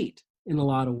more weight in a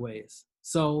lot of ways.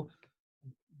 So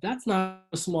that's not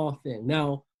a small thing.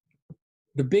 Now,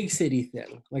 the big city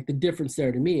thing, like the difference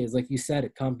there to me is, like you said, a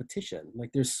competition. Like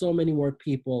there's so many more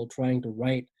people trying to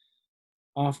write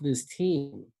off this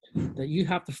team that you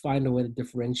have to find a way to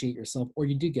differentiate yourself or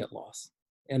you do get lost.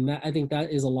 And that, I think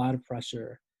that is a lot of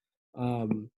pressure.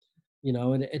 And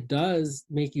it does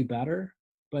make you better,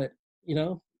 but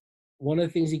one of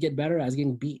the things you get better at is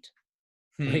getting beat.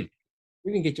 Hmm. Like,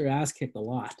 you're gonna get your ass kicked a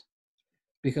lot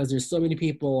because there's so many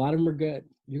people. A lot of them are good.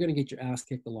 You're gonna get your ass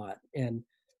kicked a lot, and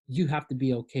you have to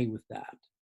be okay with that.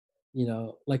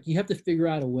 Like, you have to figure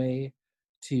out a way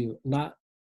to not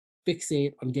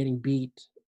fixate on getting beat,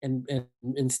 and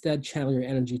instead channel your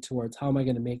energy towards how is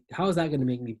that going to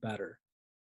make me better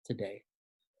today.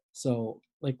 So,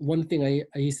 like, one thing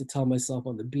I used to tell myself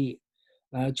on the beat,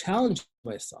 I challenge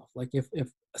myself, like, if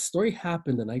a story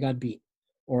happened and I got beat,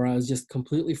 or I was just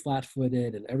completely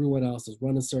flat-footed and everyone else was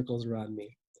running circles around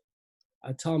me,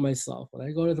 I tell myself, when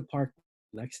I go to the park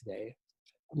the next day,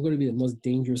 I'm going to be the most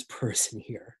dangerous person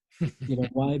here. You know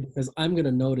why? Because I'm going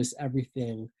to notice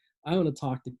everything. I'm going to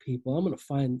talk to people. I'm going to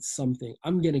find something.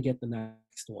 I'm going to get the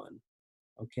next one.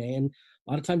 Okay. And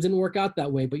a lot of times it didn't work out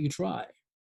that way, but you try.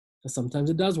 And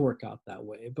sometimes it does work out that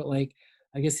way. But, like,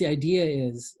 I guess the idea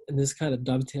is, and this kind of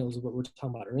dovetails with what we were talking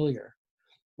about earlier,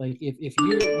 like, if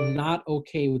you're not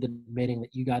okay with admitting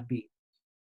that you got beat,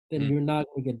 then you're not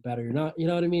going to get better. You're not, you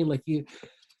know what I mean? Like,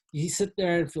 you sit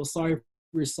there and feel sorry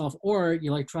for yourself, or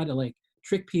you, like, try to, like,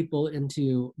 trick people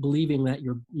into believing that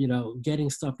you're, getting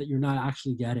stuff that you're not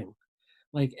actually getting.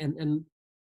 Like, and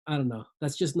I don't know,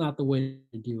 that's just not the way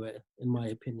to do it, in my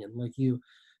opinion. Like, you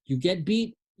get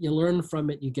beat, you learn from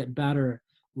it, you get better.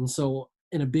 And so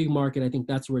in a big market, I think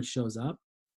that's where it shows up.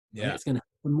 Right? Yeah. It's going to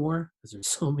happen more because there's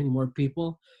so many more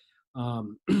people.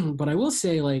 But I will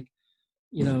say, like,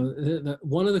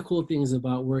 one of the cool things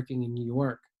about working in New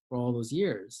York for all those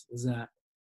years is that,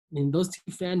 I mean, those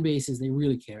two fan bases, they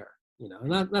really care,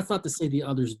 and that's not to say the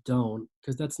others don't,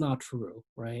 because that's not true,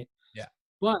 right? Yeah.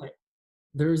 But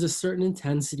there's a certain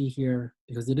intensity here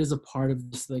because it is a part of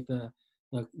just, like,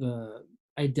 the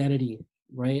identity,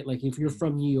 right? Like, if you're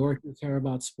from New York, you care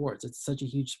about sports. It's such a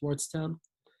huge sports town,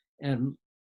 and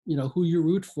who you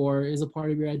root for is a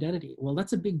part of your identity. Well,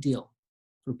 that's a big deal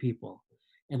for people,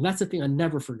 and that's the thing I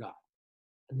never forgot.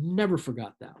 I never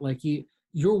forgot that. Like,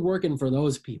 you're working for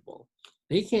those people.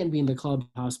 They can't be in the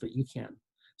clubhouse, but you can.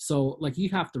 So, like, you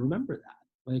have to remember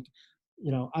that. Like,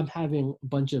 I'm having a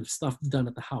bunch of stuff done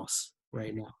at the house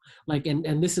right now. Like,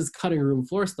 and this is cutting room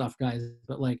floor stuff, guys.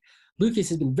 But, like, Lucas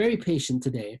has been very patient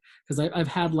today because I've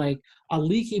had, like, a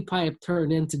leaky pipe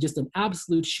turn into just an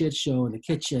absolute shit show in the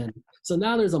kitchen. So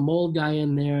now there's a mold guy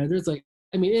in there. There's, like,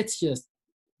 I mean, it's just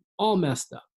all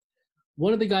messed up.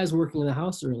 One of the guys working in the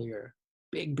house earlier,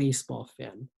 big baseball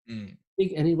fan, and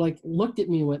he, like, looked at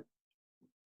me and went,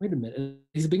 "Wait a minute,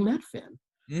 he's a big Met fan."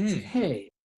 It's like,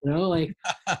 hey, like,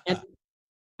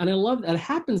 and I love that. It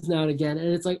happens now and again,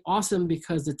 and it's, like, awesome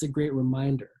because it's a great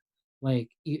reminder. Like,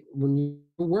 when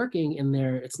you're working in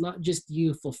there, it's not just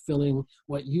you fulfilling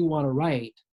what you want to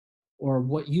write or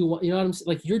what you want. You know what I'm saying?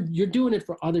 Like, you're doing it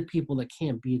for other people that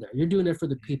can't be there. You're doing it for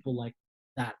the people like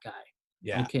that guy.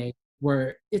 Yeah. Okay,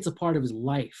 where it's a part of his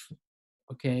life.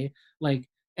 Okay, like,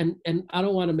 and I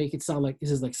don't want to make it sound like this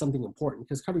is, like, something important,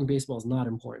 because covering baseball is not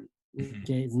important.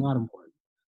 Okay, it's not important.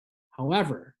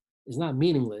 However, it's not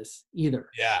meaningless either.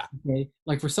 Yeah. Okay,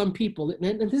 like, for some people,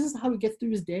 and this is how he gets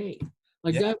through his day.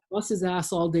 Like, Yeah. guy busts his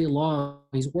ass all day long.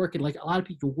 He's working. Like, a lot of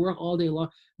people work all day long.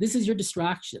 This is your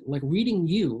distraction. Like, reading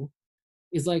you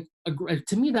is, like,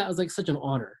 to me, that was, like, such an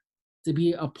honor to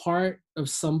be a part of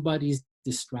somebody's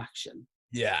distraction.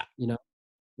 Yeah.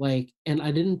 Like, and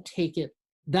I didn't take it.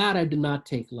 That I did not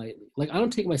take lightly. Like, I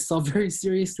don't take myself very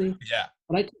seriously, Yeah.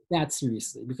 but I take that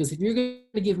seriously, because if you're going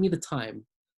to give me the time,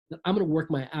 then I'm going to work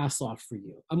my ass off for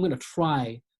you. I'm going to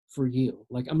try for you.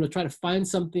 Like, I'm going to try to find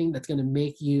something that's going to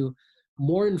make you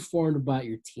more informed about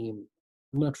your team.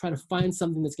 I'm going to try to find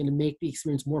something that's going to make the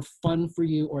experience more fun for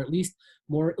you, or at least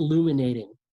more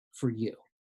illuminating for you.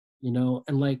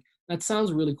 And, like, that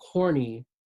sounds really corny,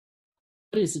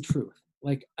 but it's the truth.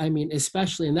 Like, I mean,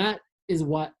 especially, and that is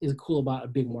what is cool about a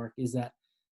big market, is that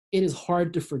it is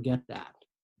hard to forget that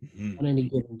on any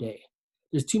given day.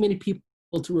 There's too many people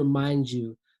to remind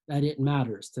you that it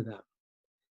matters to them.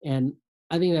 And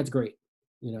I think that's great.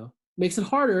 Makes it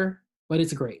harder, but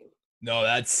it's great. No,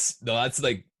 that's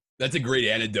a great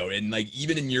anecdote. And, like,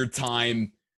 even in your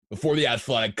time before the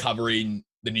Athletic covering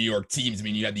the New York teams, I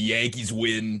mean, you had the Yankees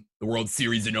win the World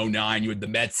Series in 2009. You had the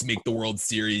Mets make the World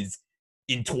Series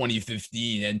in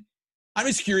 2015. And I'm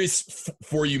just curious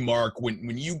for you, Mark,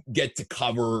 when you get to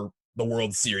cover the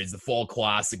World Series, the Fall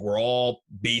Classic, where all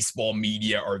baseball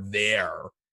media are there,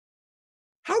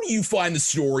 how do you find the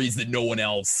stories that no one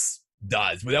else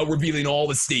does without revealing all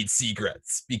the state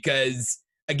secrets? Because,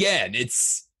 again,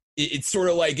 it's sort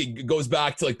of like, it goes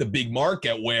back to, like, the big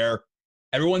market where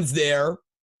everyone's there,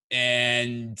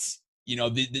 and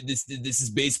this is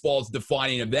baseball's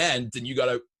defining event, and you got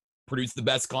to produce the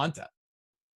best content.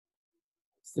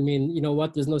 I mean, you know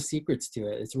what? There's no secrets to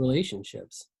it. It's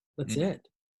relationships. That's Mm. it.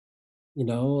 You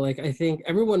know, like I think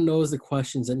everyone knows the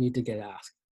questions that need to get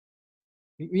asked.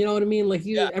 You know what I mean? Like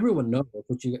Yeah. everyone knows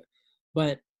what you,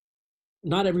 but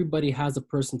not everybody has a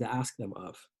person to ask them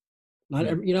of. Not Mm.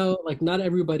 every, you know, like not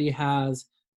everybody has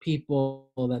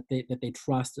people that they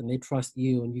trust and they trust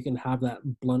you and you can have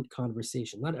that blunt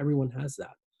conversation. Not everyone has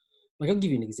that. Like I'll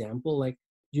give you an example. Like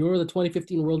do you remember the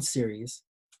 2015 World Series?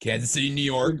 Kansas City, New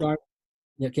York.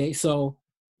 Okay, so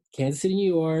Kansas City,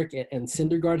 New York, and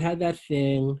Syndergaard had that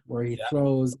thing where he Yeah.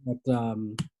 throws at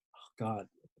oh God,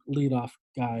 leadoff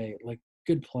guy, like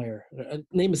good player.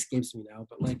 Name escapes me now,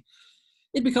 but like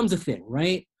it becomes a thing,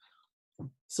 right?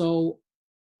 So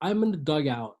I'm in the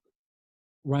dugout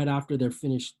right after they're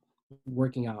finished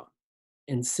working out,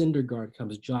 and Syndergaard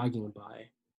comes jogging by.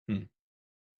 Hmm.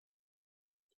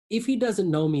 If he doesn't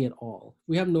know me at all,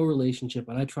 we have no relationship,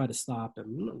 and I try to stop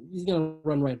him, he's gonna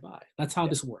run right by. That's how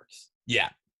this works. Yeah.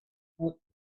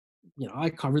 You know, I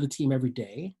cover the team every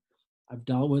day. I've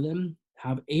dealt with him,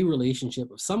 have a relationship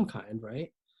of some kind,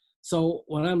 right? So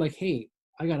when I'm like, hey,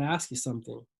 I gotta ask you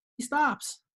something, he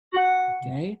stops.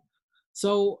 Okay.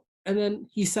 So and then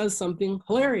he says something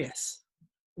hilarious.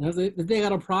 You know, if they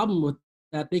got a problem with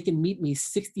that, they can meet me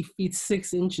 60 feet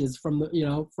 6 inches from the, you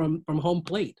know, from home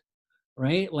plate,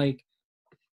 right? Like,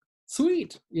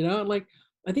 sweet, you know, like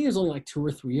I think there's only like 2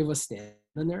 or 3 of us standing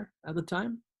there at the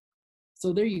time.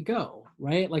 So there you go,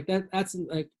 right? Like that's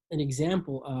like an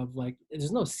example of like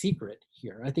there's no secret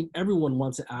here. I think everyone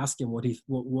wants to ask him what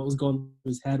was going through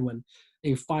his head when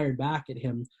they fired back at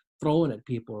him, throwing at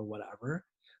people or whatever.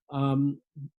 Um,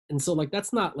 and so like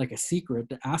that's not like a secret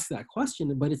to ask that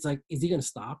question, but it's like, is he gonna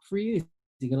stop for you? Is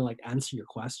he gonna like answer your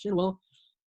question? Well,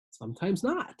 sometimes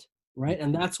not, right?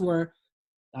 And that's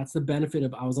the benefit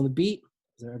of I was on the beat, I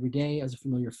was there every day, as a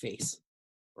familiar face,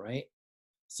 right?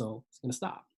 So it's gonna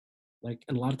stop. Like,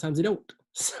 and a lot of times they don't.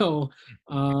 So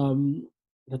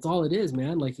that's all it is,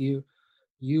 man. Like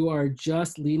you are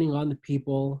just leaning on the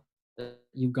people that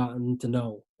you've gotten to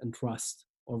know and trust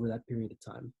over that period of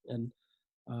time. And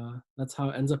that's how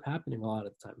it ends up happening a lot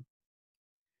of the time.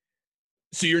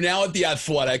 So you're now at The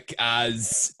Athletic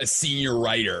as a senior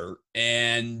writer,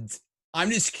 and I'm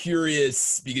just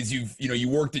curious because you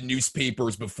worked in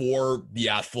newspapers before The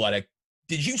Athletic.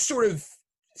 Did you sort of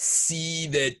see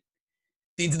that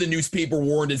things in the newspaper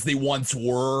weren't as they once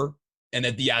were, and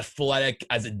that The Athletic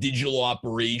as a digital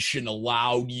operation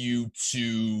allowed you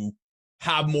to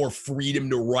have more freedom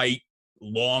to write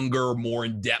longer, more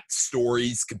in-depth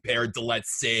stories compared to,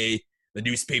 let's say, the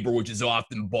newspaper, which is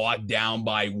often bogged down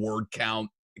by word count,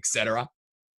 etc.?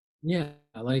 Yeah,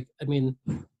 like I mean,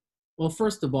 well,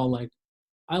 first of all, like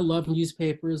I love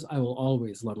newspapers. I will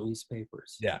always love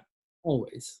newspapers. Yeah.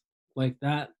 Always. Like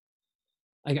that.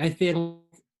 Like I think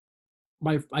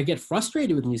I get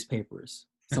frustrated with newspapers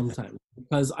sometimes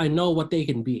because I know what they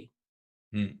can be.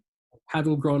 Hmm.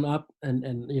 Having grown up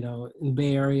and you know in the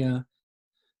Bay Area,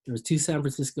 there was 2 San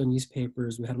Francisco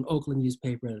newspapers. We had an Oakland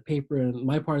newspaper and a paper in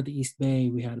my part of the East Bay.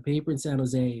 We had a paper in San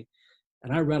Jose,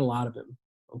 and I read a lot of them.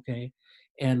 Okay,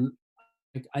 and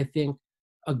I think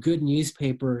a good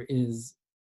newspaper is,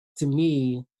 to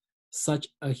me, such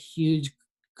a huge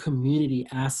community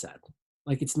asset.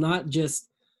 Like it's not just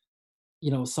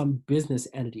some business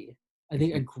entity. I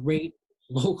think a great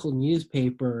local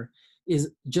newspaper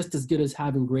is just as good as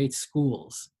having great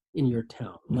schools in your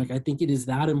town. Like I think it is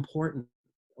that important.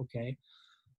 Okay,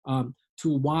 to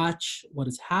watch what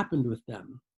has happened with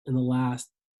them in the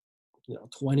last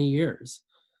 20 years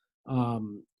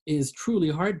is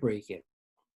truly heartbreaking.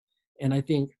 And I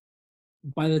think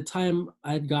by the time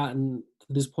I'd gotten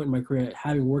to this point in my career,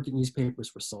 having worked in newspapers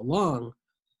for so long,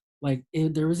 like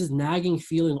there was this nagging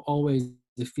feeling always,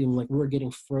 the feeling like we're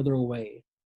getting further away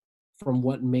from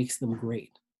what makes them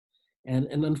great. And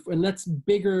that's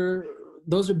bigger.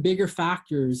 Those are bigger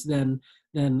factors than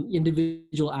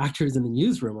individual actors in the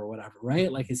newsroom or whatever,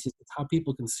 right? Like it's how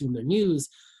people consume their news,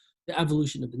 the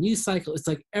evolution of the news cycle. It's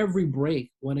like every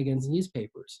break went against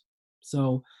newspapers.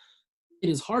 So it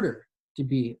is harder to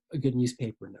be a good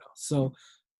newspaper now. So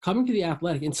coming to The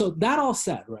Athletic, and so that all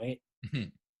said, right? Mm-hmm.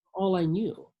 All I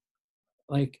knew,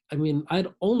 like, I mean, I'd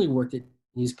only worked at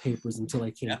newspapers until I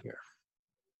came here.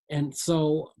 And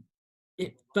so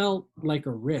it felt like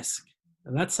a risk.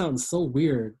 And that sounds so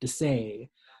weird to say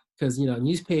because,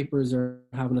 newspapers are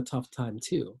having a tough time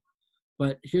too.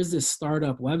 But here's this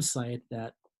startup website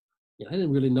that I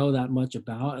didn't really know that much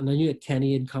about. And I knew that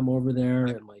Kenny had come over there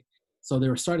and so they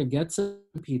were starting to get some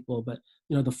people. But,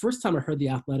 the first time I heard The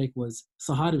Athletic was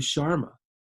Sahadev Sharma.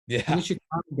 Yeah. In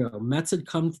Chicago. Mets had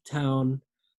come to town.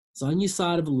 So I knew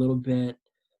Sahadev a little bit.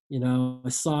 I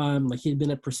saw him, like he'd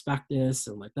been at Prospectus,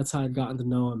 and like that's how I'd gotten to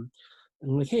know him.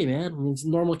 And I'm like, hey man, it's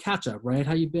normal catch up, right?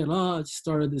 How you been? Oh, I just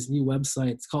started this new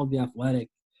website. It's called The Athletic.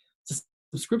 It's a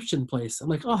subscription place. I'm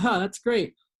like, oh, that's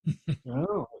great.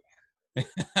 Oh,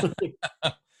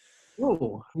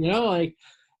 oh, like,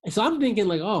 so I'm thinking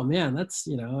like, oh man, that's,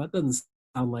 that doesn't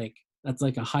sound like that's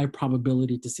like a high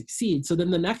probability to succeed. So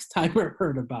then the next time I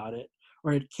heard about it,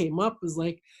 or it came up, was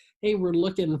like, hey, we're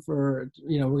looking for,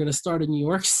 we're going to start a New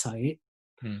York site.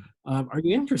 Are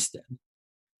you interested?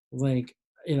 Like,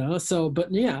 so,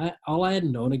 but yeah, all I had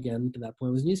known again to that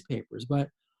point was newspapers. But,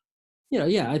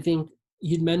 yeah, I think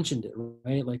you'd mentioned it,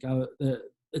 right? Like,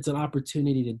 it's an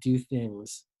opportunity to do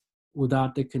things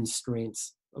without the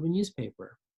constraints of a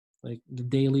newspaper, like the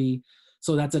daily.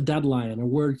 So that's a deadline, a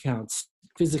word counts,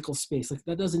 physical space. Like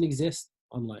that doesn't exist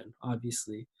online,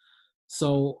 obviously.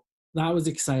 So that was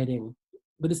exciting,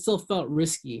 but it still felt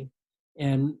risky.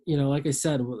 And, like I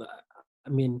said, I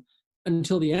mean,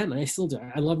 until the end, I still do.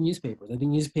 I love newspapers. I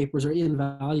think newspapers are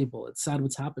invaluable. It's sad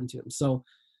what's happened to them. So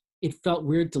it felt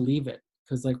weird to leave it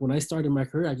because, like, when I started my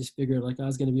career, I just figured like I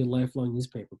was going to be a lifelong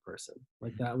newspaper person.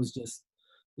 Like that was just,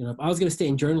 if I was going to stay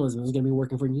in journalism, I was going to be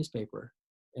working for a newspaper.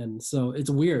 And so it's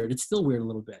weird. It's still weird a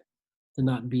little bit to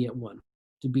not be at one,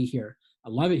 to be here. I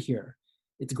love it here.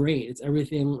 It's great. It's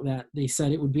everything that they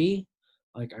said it would be.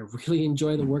 Like I really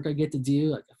enjoy the work I get to do.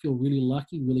 Like I feel really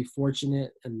lucky, really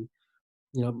fortunate. And,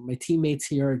 my teammates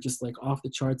here are just like off the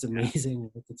charts amazing.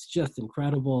 It's just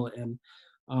incredible. And,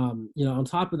 on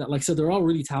top of that, like, so they're all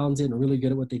really talented and really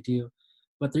good at what they do,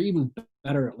 but they're even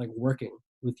better at like working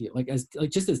with you, like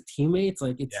just as teammates.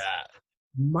 Like it's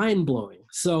mind blowing.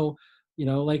 So,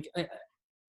 like,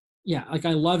 yeah, like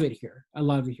I love it here. I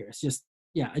love it here. It's just,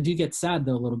 yeah, I do get sad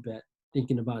though a little bit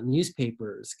thinking about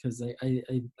newspapers because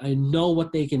I know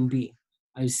what they can be.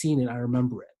 I've seen it. I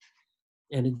remember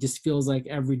it, and it just feels like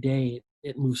every day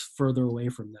it moves further away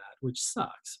from that, which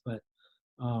sucks. But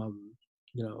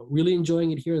really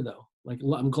enjoying it here though. Like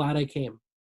I'm glad I came.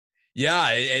 Yeah,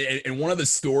 and one of the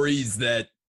stories that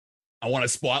I want to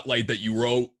spotlight that you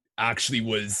wrote actually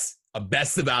was a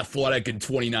best of athletic in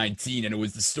 2019, and it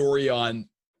was the story on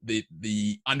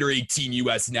the under 18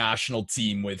 U.S. national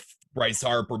team with Bryce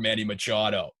Harper, Manny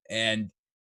Machado. And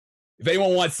if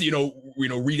anyone wants to,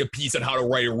 read a piece on how to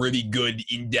write a really good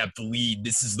in-depth lead,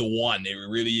 this is the one. It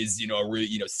really is,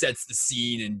 really, sets the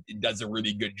scene and it does a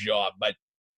really good job. But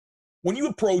when you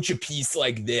approach a piece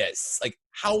like this, like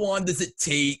how long does it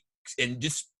take? And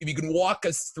just if you can walk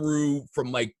us through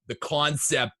from like the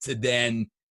concept to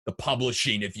then the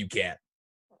publishing, if you can.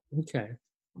 Okay.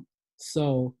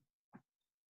 So,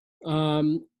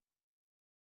 I'm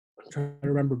trying to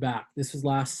remember back. This was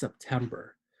last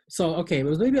September. So, okay, it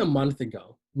was maybe a month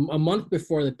ago, a month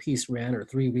before the piece ran, or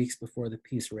 3 weeks before the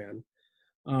piece ran.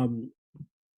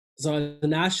 So, as a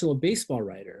national baseball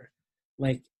writer,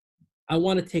 like, I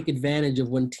want to take advantage of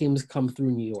when teams come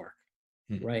through New York,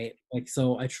 right? Like,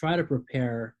 so I try to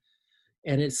prepare,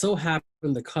 and it so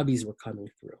happened the Cubbies were coming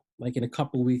through, like in a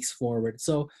couple weeks forward.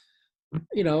 So,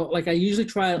 like I usually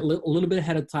try a little bit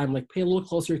ahead of time, like pay a little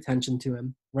closer attention to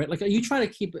him, right? Like you try to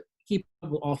keep up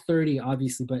with all 30,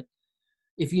 obviously, but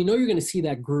if you're going to see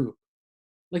that group,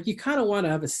 like you kind of want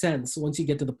to have a sense once you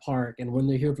get to the park and when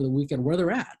they're here for the weekend, where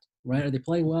they're at, right? Are they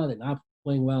playing well? Are they not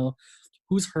playing well?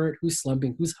 Who's hurt? Who's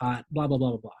slumping? Who's hot? Blah, blah, blah,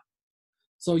 blah, blah.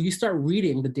 So you start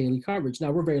reading the daily coverage.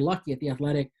 Now we're very lucky at The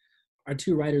Athletic. Our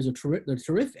two writers are they're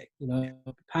terrific.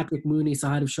 Patrick Mooney,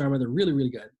 Sahib Sharma, they're really,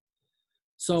 really good.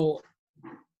 So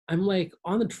I'm like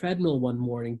on the treadmill one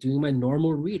morning doing my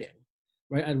normal reading,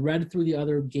 right? I read through the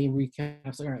other game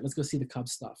recaps. Like, all right, let's go see the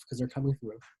Cubs stuff because they're coming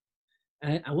through.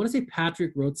 And I want to say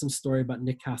Patrick wrote some story about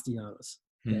Nick Castellanos,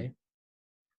 okay?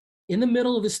 In the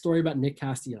middle of his story about Nick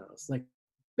Castellanos, like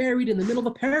buried in the middle of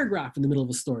a paragraph in the middle of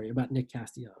a story about Nick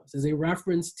Castellanos is a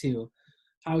reference to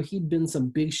how he'd been some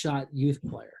big shot youth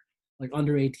player, like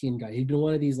under 18 guy. He'd been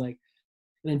one of these and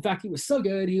in fact, he was so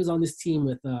good. He was on this team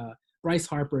with Bryce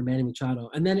Harper and Manny Machado,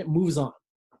 and then it moves on.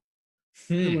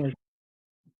 I'm like,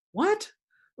 what?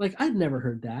 Like I'd never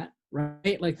heard that,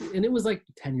 right? Like, and it was like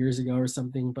 10 years ago or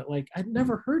something, but like I'd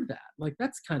never heard that. Like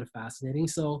that's kind of fascinating.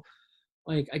 So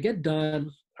like I get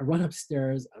done, I run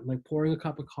upstairs, I'm like pouring a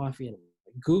cup of coffee and I'm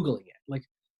like, Googling it. Like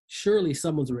surely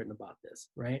someone's written about this,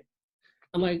 right?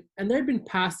 And there'd been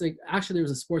past, like actually there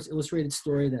was a Sports Illustrated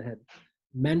story that had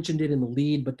mentioned it in the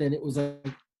lead, but then it was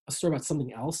like a story about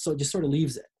something else, so it just sort of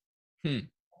leaves it.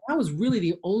 That was really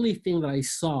the only thing that I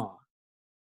saw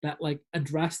that like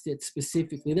addressed it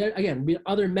specifically. There again,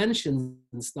 other mentions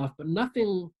and stuff, but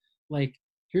nothing like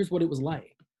here's what it was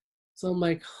like. So I'm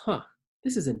like,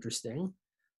 this is interesting.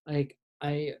 Like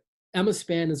Emma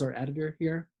Spann is our editor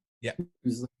here, Yeah.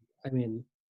 who's, I mean,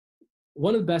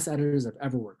 one of the best editors I've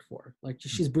ever worked for. Like,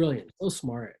 she's brilliant, so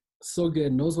smart, so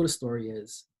good, knows what a story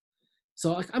is.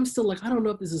 So like, I'm still like, I don't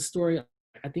know if this is a story.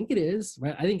 I think it is,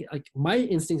 right? I think like my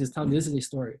instinct is telling me this is a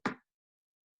story.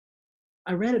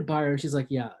 I ran it by her and she's like,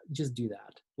 yeah, just do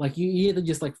that. Like you either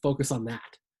just like focus on that.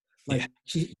 Like Yeah.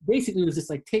 she basically was just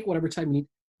like, take whatever time you need.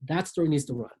 That story needs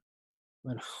to run. I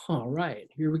went, all right,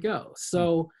 here we go.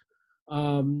 So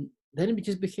then it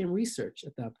just became research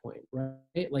at that point,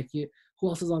 right? Like who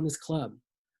else is on this club?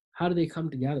 How do they come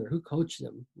together? Who coached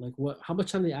them? Like how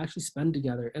much time they actually spend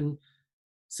together? And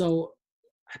so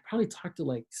I probably talked to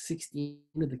like 16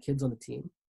 of the kids on the team.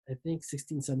 I think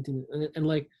 16, 17.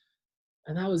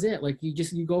 And that was it. Like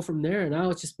you go from there, and now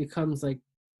it just becomes like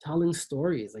telling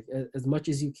stories, like as much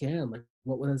as you can. Like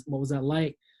what was that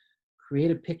like? Create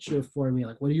a picture for me.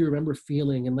 Like what do you remember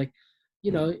feeling? And like,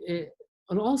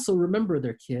 and also remember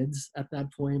they're kids at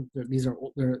that point. They're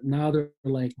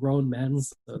like grown men,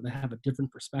 so they have a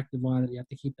different perspective on it. You have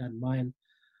to keep that in mind.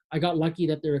 I got lucky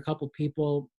that there were a couple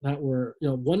people that were,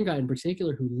 one guy in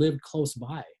particular who lived close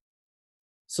by.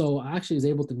 So I actually was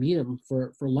able to meet him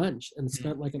for lunch and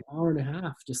spent like an hour and a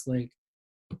half just like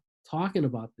talking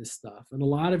about this stuff. And a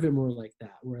lot of them were like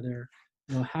that, where they're,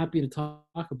 happy to talk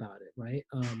about it, right?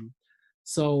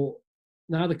 So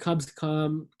now the Cubs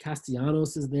come,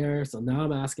 Castellanos is there. So now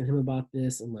I'm asking him about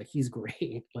this, and like he's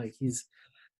great. Like he's,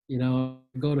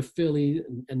 go to Philly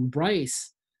and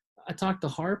Bryce. I talked to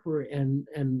Harper and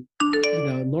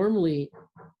normally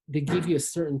they give you a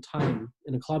certain time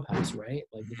in a clubhouse, right?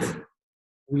 Like it's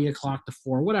 3 o'clock to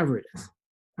 4, whatever it is.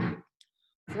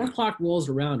 4 o'clock rolls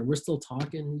around and we're still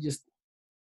talking. He just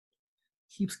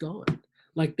keeps going.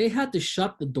 Like they had to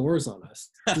shut the doors on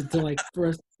us to like for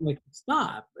us to like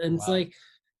stop. And It's like,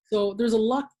 so there's a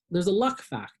luck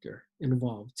factor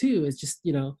involved too. It's just,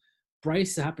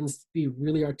 Bryce happens to be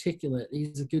really articulate.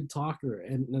 He's a good talker.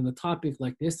 And the topic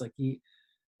like this, like he,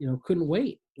 couldn't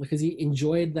wait because he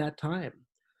enjoyed that time.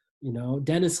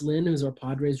 Dennis Lin, who's our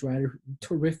Padres writer,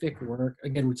 terrific work.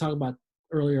 Again, we talked about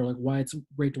earlier, like why it's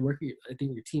great to work here. I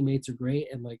think your teammates are great.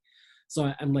 And like,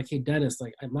 so I'm like, hey, Dennis,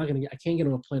 like, I can't get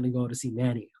on a plane to go to see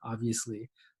Manny, obviously,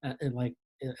 and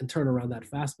turn around that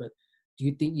fast. But do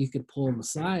you think you could pull him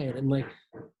aside? And like,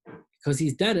 because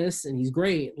he's Dennis and he's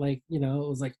great, like, it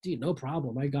was like, dude, no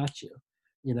problem. I got you,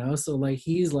 So like,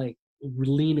 he's like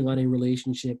leaning on a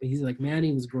relationship. He's like,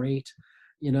 Manny was great,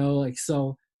 like,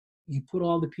 so you put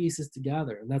all the pieces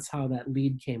together, and that's how that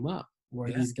lead came up,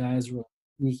 where these guys were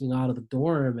sneaking out of the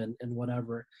dorm and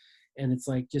whatever. And it's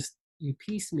like, just you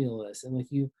piecemeal this, and like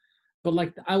but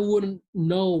like I wouldn't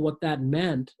know what that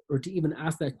meant, or to even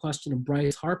ask that question of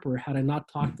Bryce Harper had I not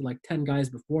talked to like 10 guys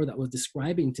before that was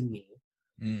describing to me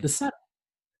the setup,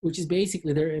 which is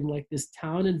basically they're in like this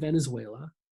town in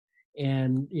Venezuela,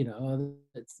 and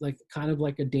it's like kind of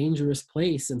like a dangerous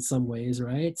place in some ways,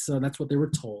 right? So that's what they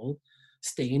were told.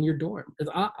 Stay in your dorm.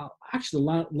 Actually, a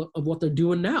lot of what they're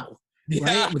doing now,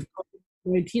 right? With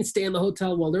COVID-19, stay in the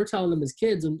hotel while they're telling them as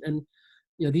kids, and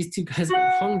these two guys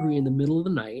are hungry in the middle of the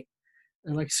night,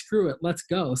 and like, screw it, let's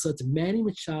go. So it's Manny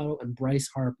Machado and Bryce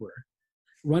Harper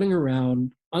running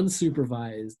around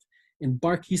unsupervised in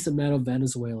Barquisimeto,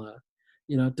 Venezuela,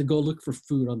 to go look for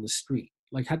food on the street.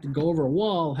 Like, had to go over a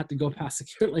wall, had to go past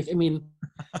security. Like, I mean,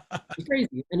 it's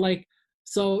crazy. And like,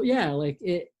 so yeah, like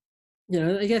it.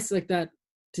 I guess like that,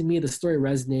 to me, the story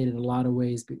resonated in a lot of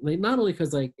ways. But like, not only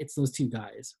because like it's those two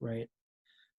guys, right?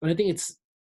 But I think it's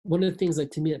one of the things, like,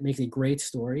 to me, that makes a great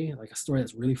story, like a story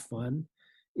that's really fun,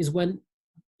 is when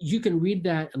you can read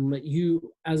that and let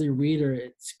you, as a reader,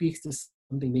 it speaks to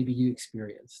something maybe you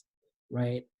experienced,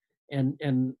 right?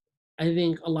 And I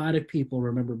think a lot of people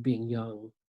remember being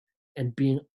young and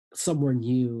being somewhere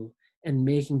new and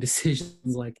making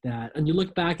decisions like that. And you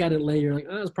look back at it later, you're like,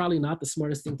 oh, that was probably not the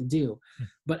smartest thing to do.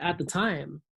 But at the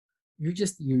time,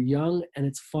 you're young and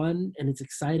it's fun and it's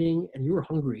exciting and you were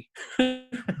hungry.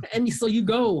 And so you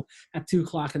go at 2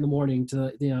 o'clock in the morning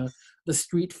to, the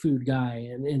street food guy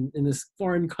and in this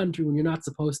foreign country when you're not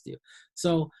supposed to.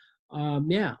 So,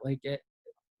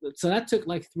 so that took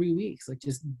like 3 weeks, like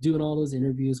just doing all those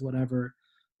interviews, whatever,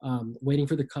 waiting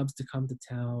for the Cubs to come to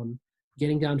town,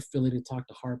 getting down to Philly to talk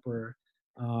to Harper.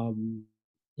 And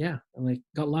like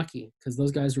got lucky because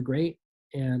those guys were great.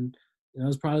 And it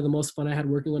was probably the most fun I had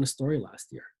working on a story last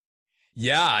year.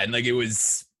 Yeah. And like, it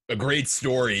was a great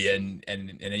story, and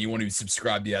anyone who's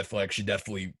subscribed to The Athletic should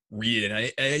definitely read it.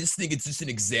 And I just think it's just an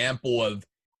example of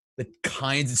the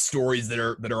kinds of stories that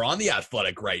are on The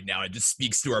Athletic right now. It just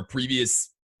speaks to our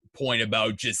previous point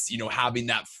about just, having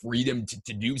that freedom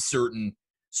to do certain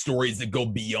stories that go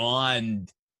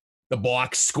beyond the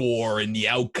box score and the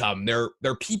outcome.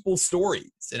 They're people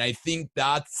stories. And I think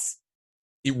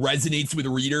it resonates with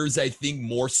readers, I think,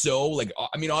 more so. Like,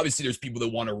 I mean, obviously there's people that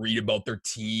want to read about their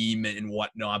team and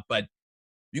whatnot, but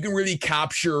you can really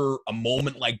capture a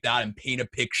moment like that and paint a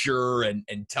picture and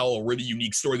tell a really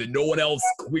unique story that no one else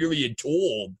clearly had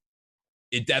told.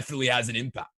 It definitely has an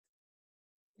impact.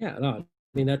 Yeah, no, I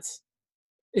mean, it's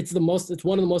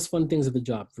one of the most fun things of the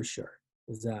job for sure,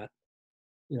 is that,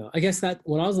 I guess that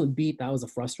when I was on the beat, that was a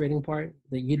frustrating part,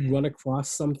 that you'd run across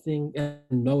something and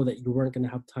know that you weren't going to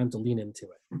have time to lean into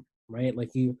it, right?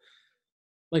 Like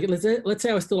let's say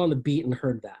I was still on the beat and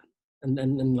heard that,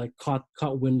 and like caught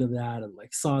wind of that, and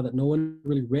like saw that no one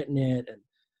really written it, and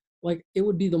like it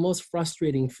would be the most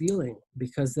frustrating feeling,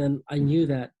 because then I knew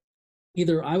that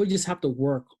either I would just have to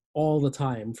work all the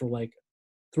time for like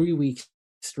 3 weeks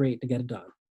straight to get it done,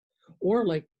 or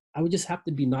like I would just have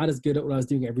to be not as good at what I was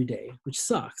doing every day, which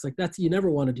sucks. Like you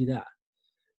never want to do that.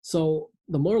 So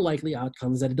the more likely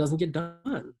outcome is that it doesn't get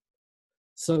done.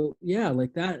 So yeah,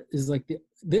 like that is like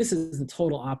this is the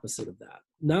total opposite of that.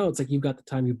 Now it's like you've got the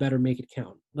time, you better make it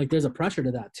count. Like there's a pressure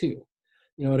to that too.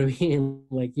 You know what I mean?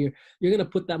 Like you're gonna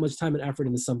put that much time and effort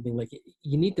into something. Like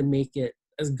you need to make it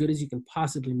as good as you can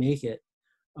possibly make it.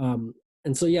 And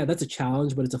so yeah, that's a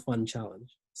challenge, but it's a fun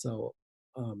challenge. So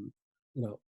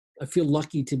I feel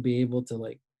lucky to be able to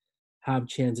like have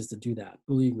chances to do that.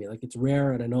 Believe me, like it's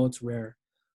rare, and I know it's rare.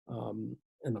 And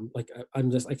I'm like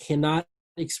I cannot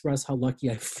express how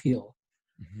lucky I feel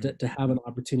to have an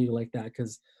opportunity like that,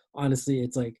 because honestly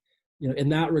it's like, in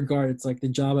that regard, it's like the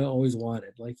job I always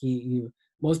wanted. Like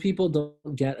most people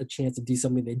don't get a chance to do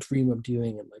something they dream of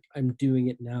doing, and like I'm doing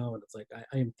it now, and it's like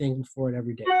I am thankful for it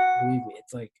every day. Believe me,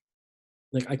 it's like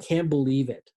I can't believe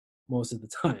it most of the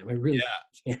time. I really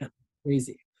can't.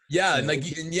 Crazy. Yeah, So, and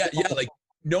like, and yeah, like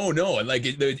no, and like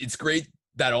it's great,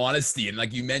 that honesty, and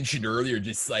like you mentioned earlier,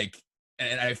 just like,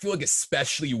 and I feel like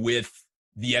especially with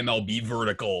the MLB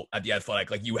vertical at the Athletic,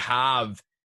 like you have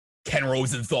Ken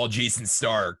Rosenthal, Jason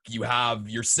Stark, you have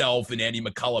yourself and Andy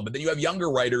McCullough, but then you have younger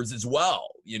writers as well.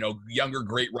 Younger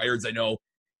great writers. I know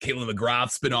Caitlin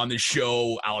McGrath's been on this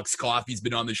show, Alex Coffey's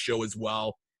been on this show as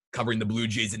well, covering the Blue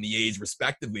Jays and the A's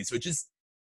respectively. So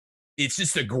it's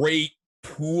just a great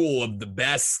pool of the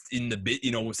best in the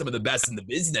some of the best in the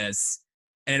business,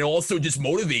 and it also just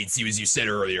motivates you, as you said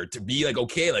earlier, to be like,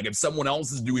 okay, like if someone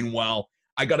else is doing well,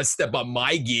 I got to step up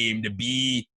my game to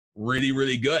be really,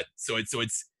 really good. So it's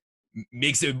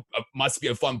makes it must be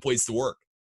a fun place to work.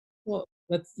 well,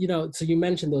 that's so you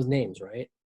mentioned those names, right?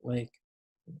 Like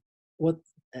what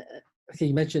okay,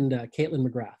 you mentioned Caitlin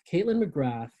McGrath. Caitlin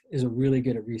McGrath is really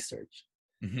good at research.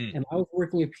 And I was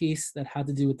working a piece that had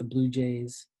to do with the Blue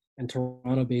Jays and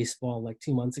Toronto baseball like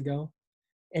 2 months ago.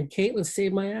 And Caitlin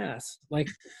saved my ass. Like,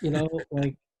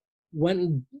 like went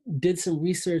and did some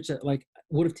research that like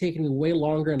would have taken me way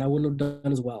longer and I wouldn't have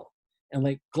done as well. And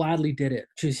like gladly did it.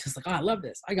 She was just like, oh, I love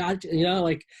this. I got you.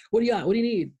 Like, what do you got? What do you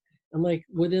need? And like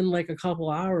within like a couple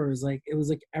hours, like it was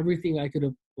like everything I could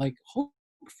have like hoped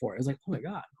for. It was like, oh my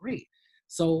God, great.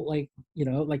 So like,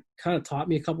 like kind of taught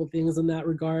me a couple things in that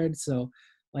regard. So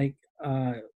like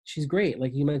she's great.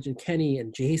 Like you mentioned Kenny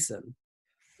and Jason.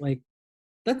 Like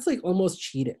that's like almost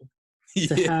cheating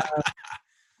to have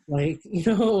like,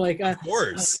 like Of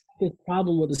course. I have this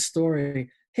problem with the story.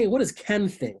 Hey, what does Ken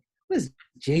think? What does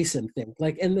Jason think?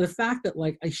 Like, and the fact that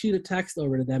like I shoot a text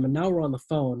over to them and now we're on the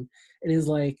phone and is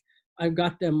like, I've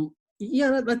got them.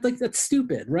 Yeah, that's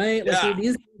stupid, right? Yeah. Like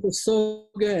these people are so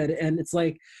good, and it's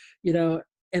like,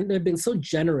 and they've been so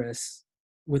generous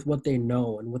with what they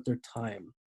know and with their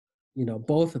time.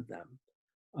 Both of them.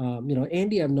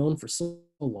 Andy I've known for so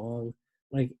long.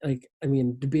 Like I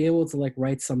mean, to be able to like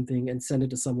write something and send it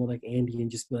to someone like Andy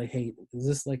and just be like, hey, is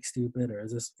this like stupid or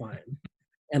is this fine?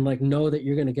 And like know that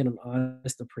you're gonna get an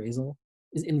honest appraisal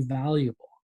is invaluable.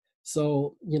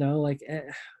 So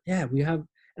yeah, we have,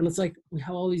 and it's like we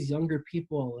have all these younger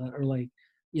people that are like,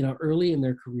 early in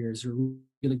their careers are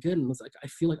really good, and it's like I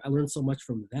feel like I learned so much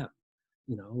from them.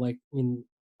 Like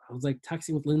I was like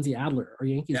texting with Lindsay Adler, our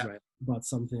Yankees writer, about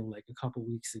something like a couple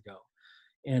weeks ago,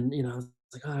 and I was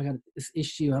like, oh, I got this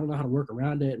issue, I don't know how to work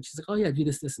around it, and she's like, oh yeah, do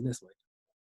this, this, and this.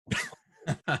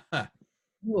 I'm like,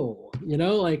 whoa,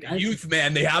 like Youth,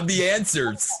 man, they have the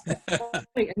answers.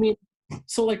 I mean,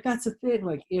 so like that's the thing.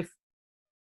 Like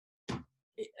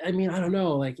I don't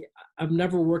know. Like I've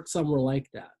never worked somewhere like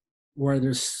that where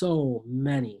there's so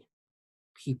many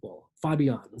people.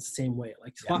 Fabian the same way.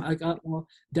 Like I got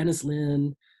Dennis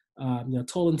Lin,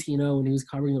 Tolentino when he was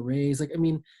covering the Rays. Like I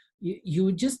mean, you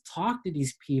would just talk to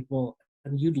these people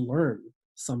and you'd learn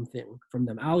something from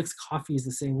them. Alex Coffey is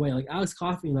the same way. Like Alex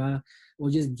Coffey and I will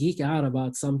just geek out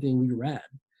about something we read,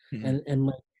 and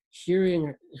like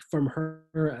hearing from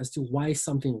her as to why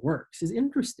something works is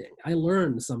interesting. I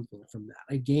learned something from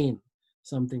that. I gained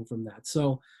something from that.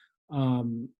 So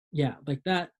yeah, like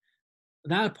that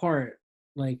part,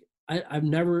 like I've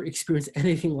never experienced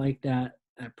anything like that.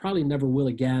 I probably never will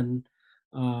again.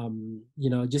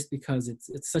 Just because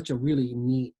it's such a really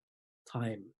neat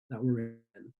time that we're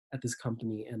in at this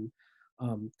company, and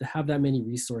to have that many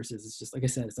resources, it's just like I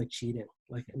said, it's like cheating.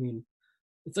 Like, I mean,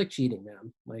 it's like cheating,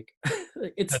 man. Like,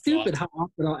 it's That's stupid awesome. how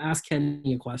often I'll ask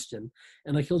Kenny a question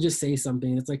and like he'll just say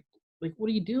something. It's like what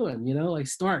are you doing? Like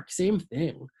Stark, same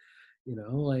thing.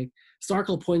 Like Stark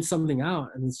will point something out,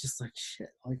 and it's just like shit.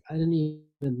 Like I didn't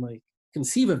even like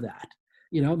conceive of that.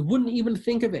 Wouldn't even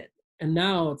think of it. And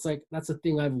now it's like that's a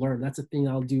thing I've learned. That's a thing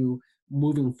I'll do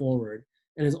moving forward.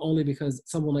 And it's only because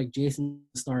someone like Jason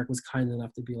Stark was kind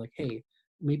enough to be like, hey,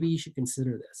 maybe you should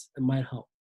consider this. It might help.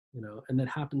 And that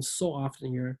happens so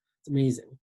often here. It's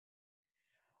amazing.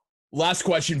 Last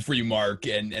question for you, Mark,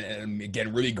 and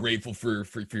again, really grateful for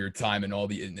your time and all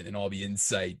the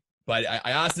insight. But I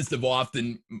ask this of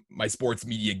often my sports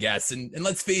media guests, and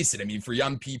let's face it, I mean, for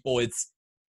young people, it's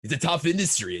a tough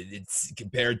industry. It's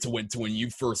compared to when you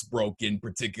first broke in,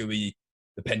 particularly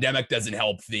the pandemic doesn't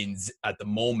help things at the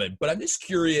moment. But I'm just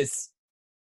curious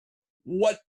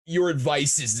what your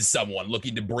advice is to someone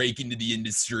looking to break into the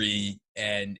industry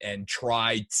and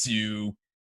try to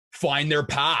find their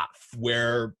path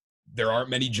where there aren't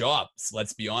many jobs.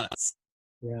 Let's be honest.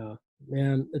 Yeah,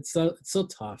 man, it's so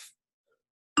tough.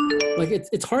 Like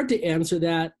it's hard to answer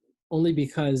that only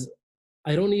because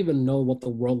I don't even know what the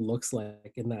world looks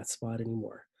like in that spot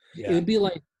anymore. It Yeah. would be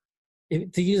like,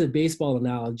 to use a baseball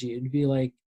analogy, it'd be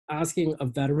like asking a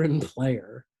veteran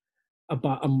player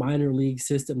about a minor league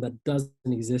system that doesn't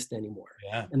exist anymore.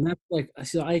 Yeah. And that's like,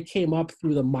 so I came up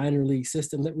through the minor league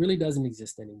system that really doesn't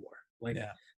exist anymore. Like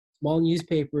Yeah. small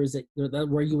newspapers that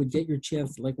where you would get your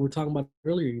chance, like we are talking about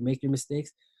earlier, you make your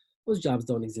mistakes. Those jobs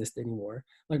don't exist anymore.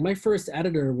 Like my first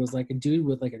editor was like a dude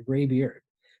with like a gray beard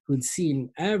who'd seen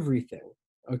everything.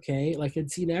 Okay, like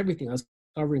had seen everything. I was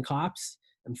covering cops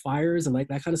and fires and like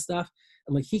that kind of stuff,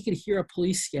 and like he could hear a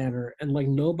police scanner and like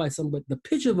know by the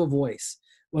pitch of a voice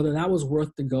whether that was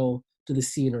worth to go to the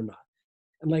scene or not.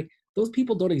 And like those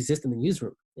people don't exist in the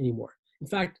newsroom anymore. In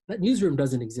fact, that newsroom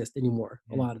doesn't exist anymore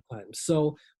a lot of times.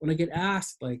 So when I get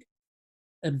asked like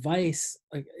advice,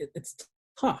 like it's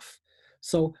tough.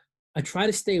 So I try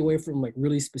to stay away from like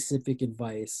really specific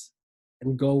advice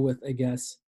and go with, I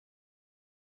guess,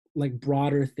 like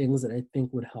broader things that I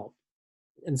think would help.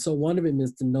 And so one of them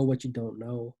is to know what you don't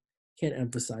know. Can't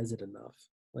emphasize it enough.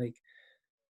 Like,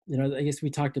 I guess we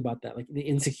talked about that, like the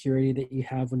insecurity that you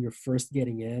have when you're first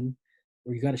getting in,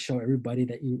 where you got to show everybody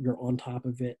that you're on top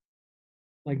of it.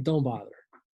 Like, don't bother.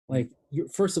 Like,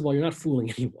 first of all, you're not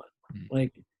fooling anyone.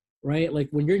 Like, right? Like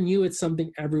when you're new at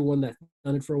something, everyone that's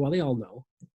done it for a while, they all know.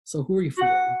 So who are you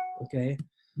fooling? Okay,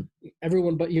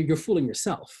 everyone, but you're fooling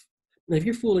yourself. And if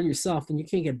you're fooling yourself, then you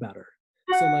can't get better.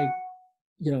 So like,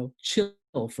 chill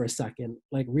for a second.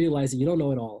 Like realize that you don't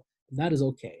know it all. That is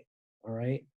okay. All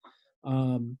right.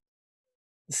 The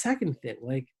second thing,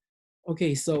 like,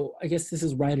 okay, so I guess this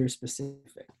is writer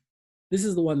specific. This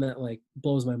is the one that like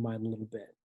blows my mind a little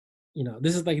bit.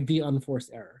 This is like the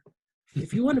unforced error.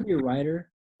 If you want to be a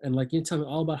writer and like you tell me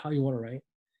all about how you want to write,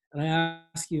 and I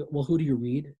ask you, well, who do you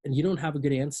read? And you don't have a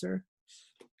good answer,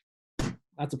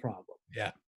 that's a problem.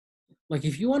 Yeah. Like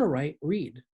if you want to write,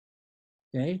 read.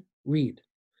 Okay? Read.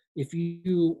 If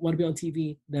you want to be on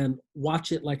TV, then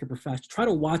watch it like a professional. Try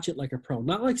to watch it like a pro,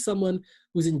 not like someone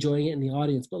who's enjoying it in the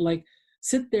audience, but like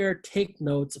sit there, take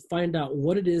notes, find out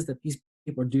what it is that these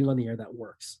people are doing on the air that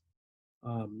works.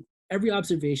 Every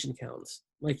observation counts.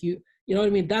 Like you know what I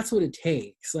mean? That's what it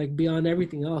takes. Like beyond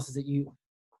everything else is that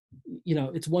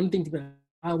it's one thing to be,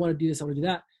 I want to do this, I want to do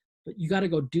that, but you got to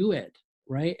go do it,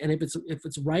 right? And if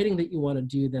it's writing that you want to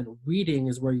do, then reading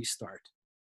is where you start.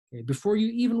 Okay? Before you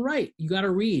even write, you got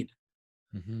to read.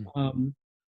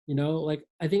 Like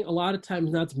I think a lot of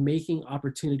times that's making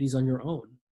opportunities on your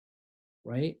own,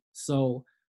 right? So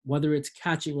whether it's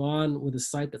catching on with a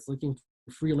site that's looking for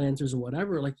freelancers or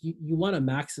whatever, like you want to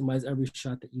maximize every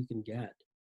shot that you can get.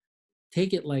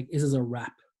 Take it like this is a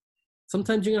rep.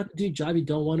 Sometimes you're gonna have to do a job you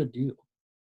don't want to do,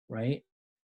 right?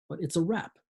 But it's a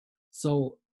rep.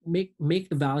 So make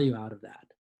the value out of that,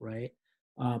 right?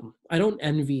 I don't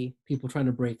envy people trying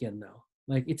to break in now.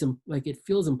 Like it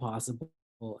feels impossible,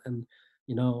 and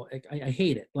I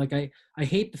hate it. Like I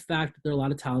hate the fact that there are a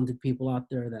lot of talented people out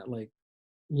there that like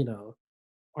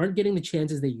aren't getting the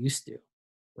chances they used to,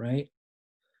 right?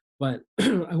 But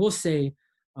I will say,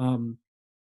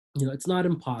 it's not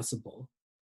impossible,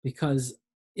 because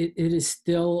it is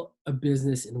still a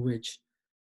business in which,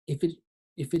 if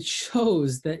it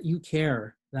shows that you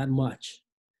care that much,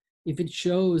 if it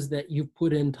shows that you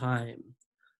put in time,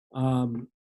 um,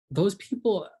 those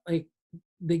people, like,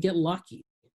 they get lucky.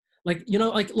 Like,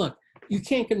 look, you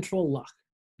can't control luck,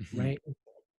 Mhm. right?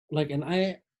 Like,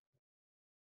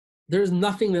 there's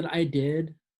nothing that I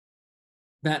did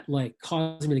that, like,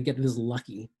 caused me to get this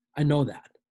lucky. I know that.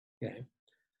 Okay.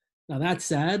 Now that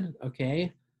said,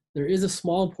 okay, there is a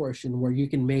small portion where you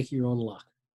can make your own luck.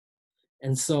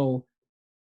 And so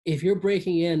if you're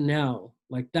breaking in now,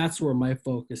 like, that's where my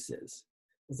focus is.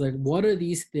 It's like, what are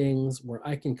these things where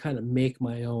I can kind of make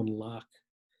my own luck?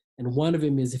 And one of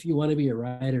them is, if you want to be a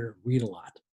writer, read a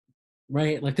lot,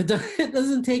 right? Like, it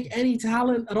doesn't take any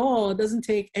talent at all. It doesn't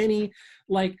take any,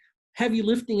 like, heavy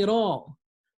lifting at all.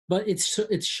 But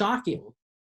it's shocking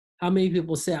how many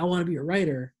people say, I want to be a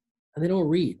writer, and they don't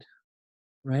read,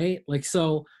 right? Like,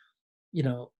 so, you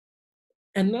know,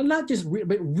 and not just read,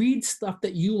 but read stuff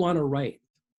that you want to write,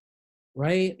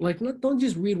 right? Like, don't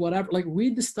just read whatever. Like,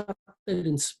 read the stuff that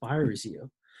inspires you.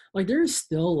 Like, there's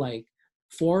still, like,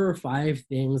 4 or 5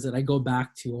 things that I go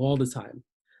back to all the time.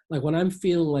 Like, when I'm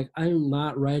feeling like I'm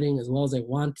not writing as well as I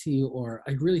want to, or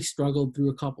I really struggled through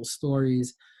a couple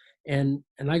stories, and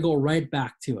I go right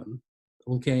back to them.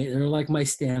 Okay, they're like my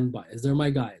standbys. They're my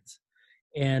guides.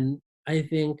 And I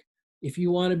think, if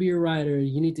you want to be a writer,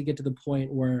 you need to get to the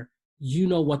point where you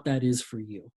know what that is for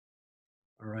you.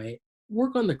 All right.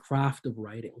 Work on the craft of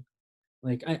writing.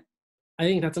 Like, I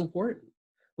think that's important.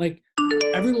 Like,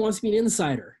 everyone wants to be an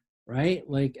insider, right?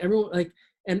 Like, everyone, like,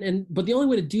 but the only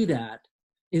way to do that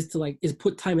is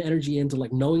put time and energy into,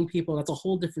 like, knowing people. That's a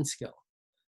whole different skill.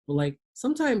 But, like,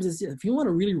 sometimes if you want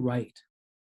to really write,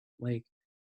 like,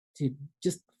 to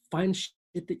just find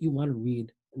shit that you want to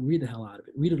read and read the hell out of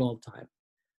it. Read it all the time.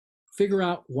 Figure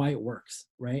out why it works,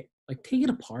 right? Like, take it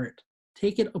apart.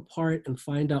 Take it apart and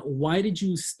find out, why did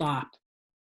you stop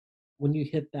when you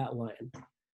hit that line?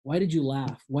 Why did you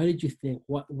laugh? Why did you think?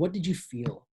 What did you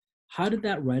feel? How did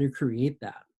that writer create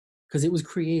that? Because it was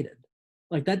created.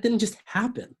 Like, that didn't just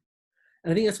happen.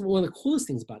 And I think that's one of the coolest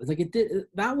things about it. It's like,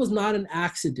 that was not an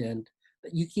accident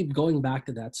that you keep going back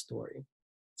to that story.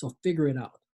 So figure it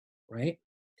out, right?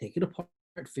 Take it apart,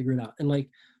 figure it out. And, like,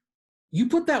 you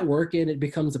put that work in, it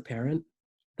becomes apparent.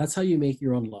 That's how you make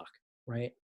your own luck,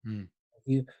 right? Hmm.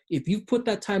 If you've put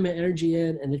that time and energy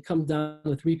in, and it comes down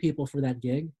to 3 people for that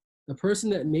gig, the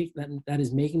person that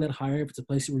is making that hire, if it's a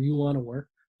place where you want to work,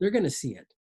 they're going to see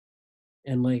it.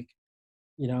 And, like,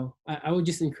 I would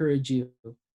just encourage you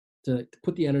to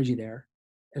put the energy there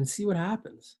and see what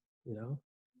happens.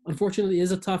 Unfortunately, it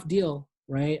is a tough deal,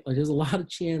 right? Like, there's a lot of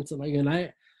chance, and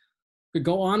I could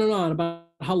go on and on about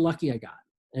how lucky I got.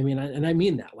 I mean, I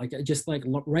mean that. Like, just, like,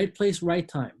 right place, right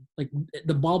time. Like,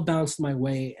 the ball bounced my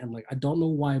way, and, like, I don't know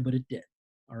why, but it did.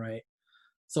 All right.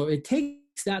 So it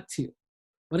takes that too,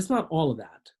 but it's not all of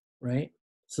that, right?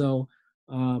 So,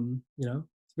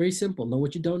 it's very simple. Know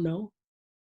what you don't know.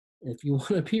 If you want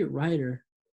to be a writer,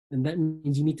 then that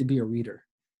means you need to be a reader.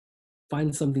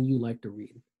 Find something you like to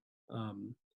read,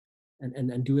 um,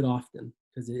 and do it often,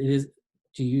 because it is,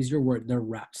 to use your word, they're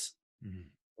reps,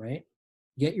 right?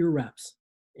 Get your reps,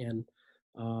 and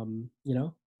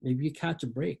maybe you catch a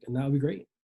break, and that would be great.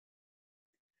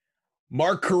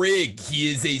 Mark Carrig,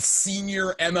 he is a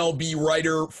senior MLB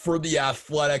writer for The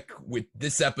Athletic. With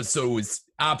this episode was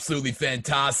absolutely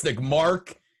fantastic.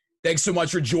 Mark, thanks so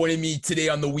much for joining me today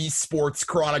on the Wii Sports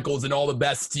Chronicles, and all the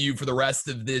best to you for the rest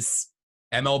of this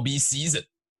MLB season.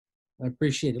 I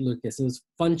appreciate it, Lucas. It was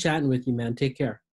fun chatting with you, man. Take care.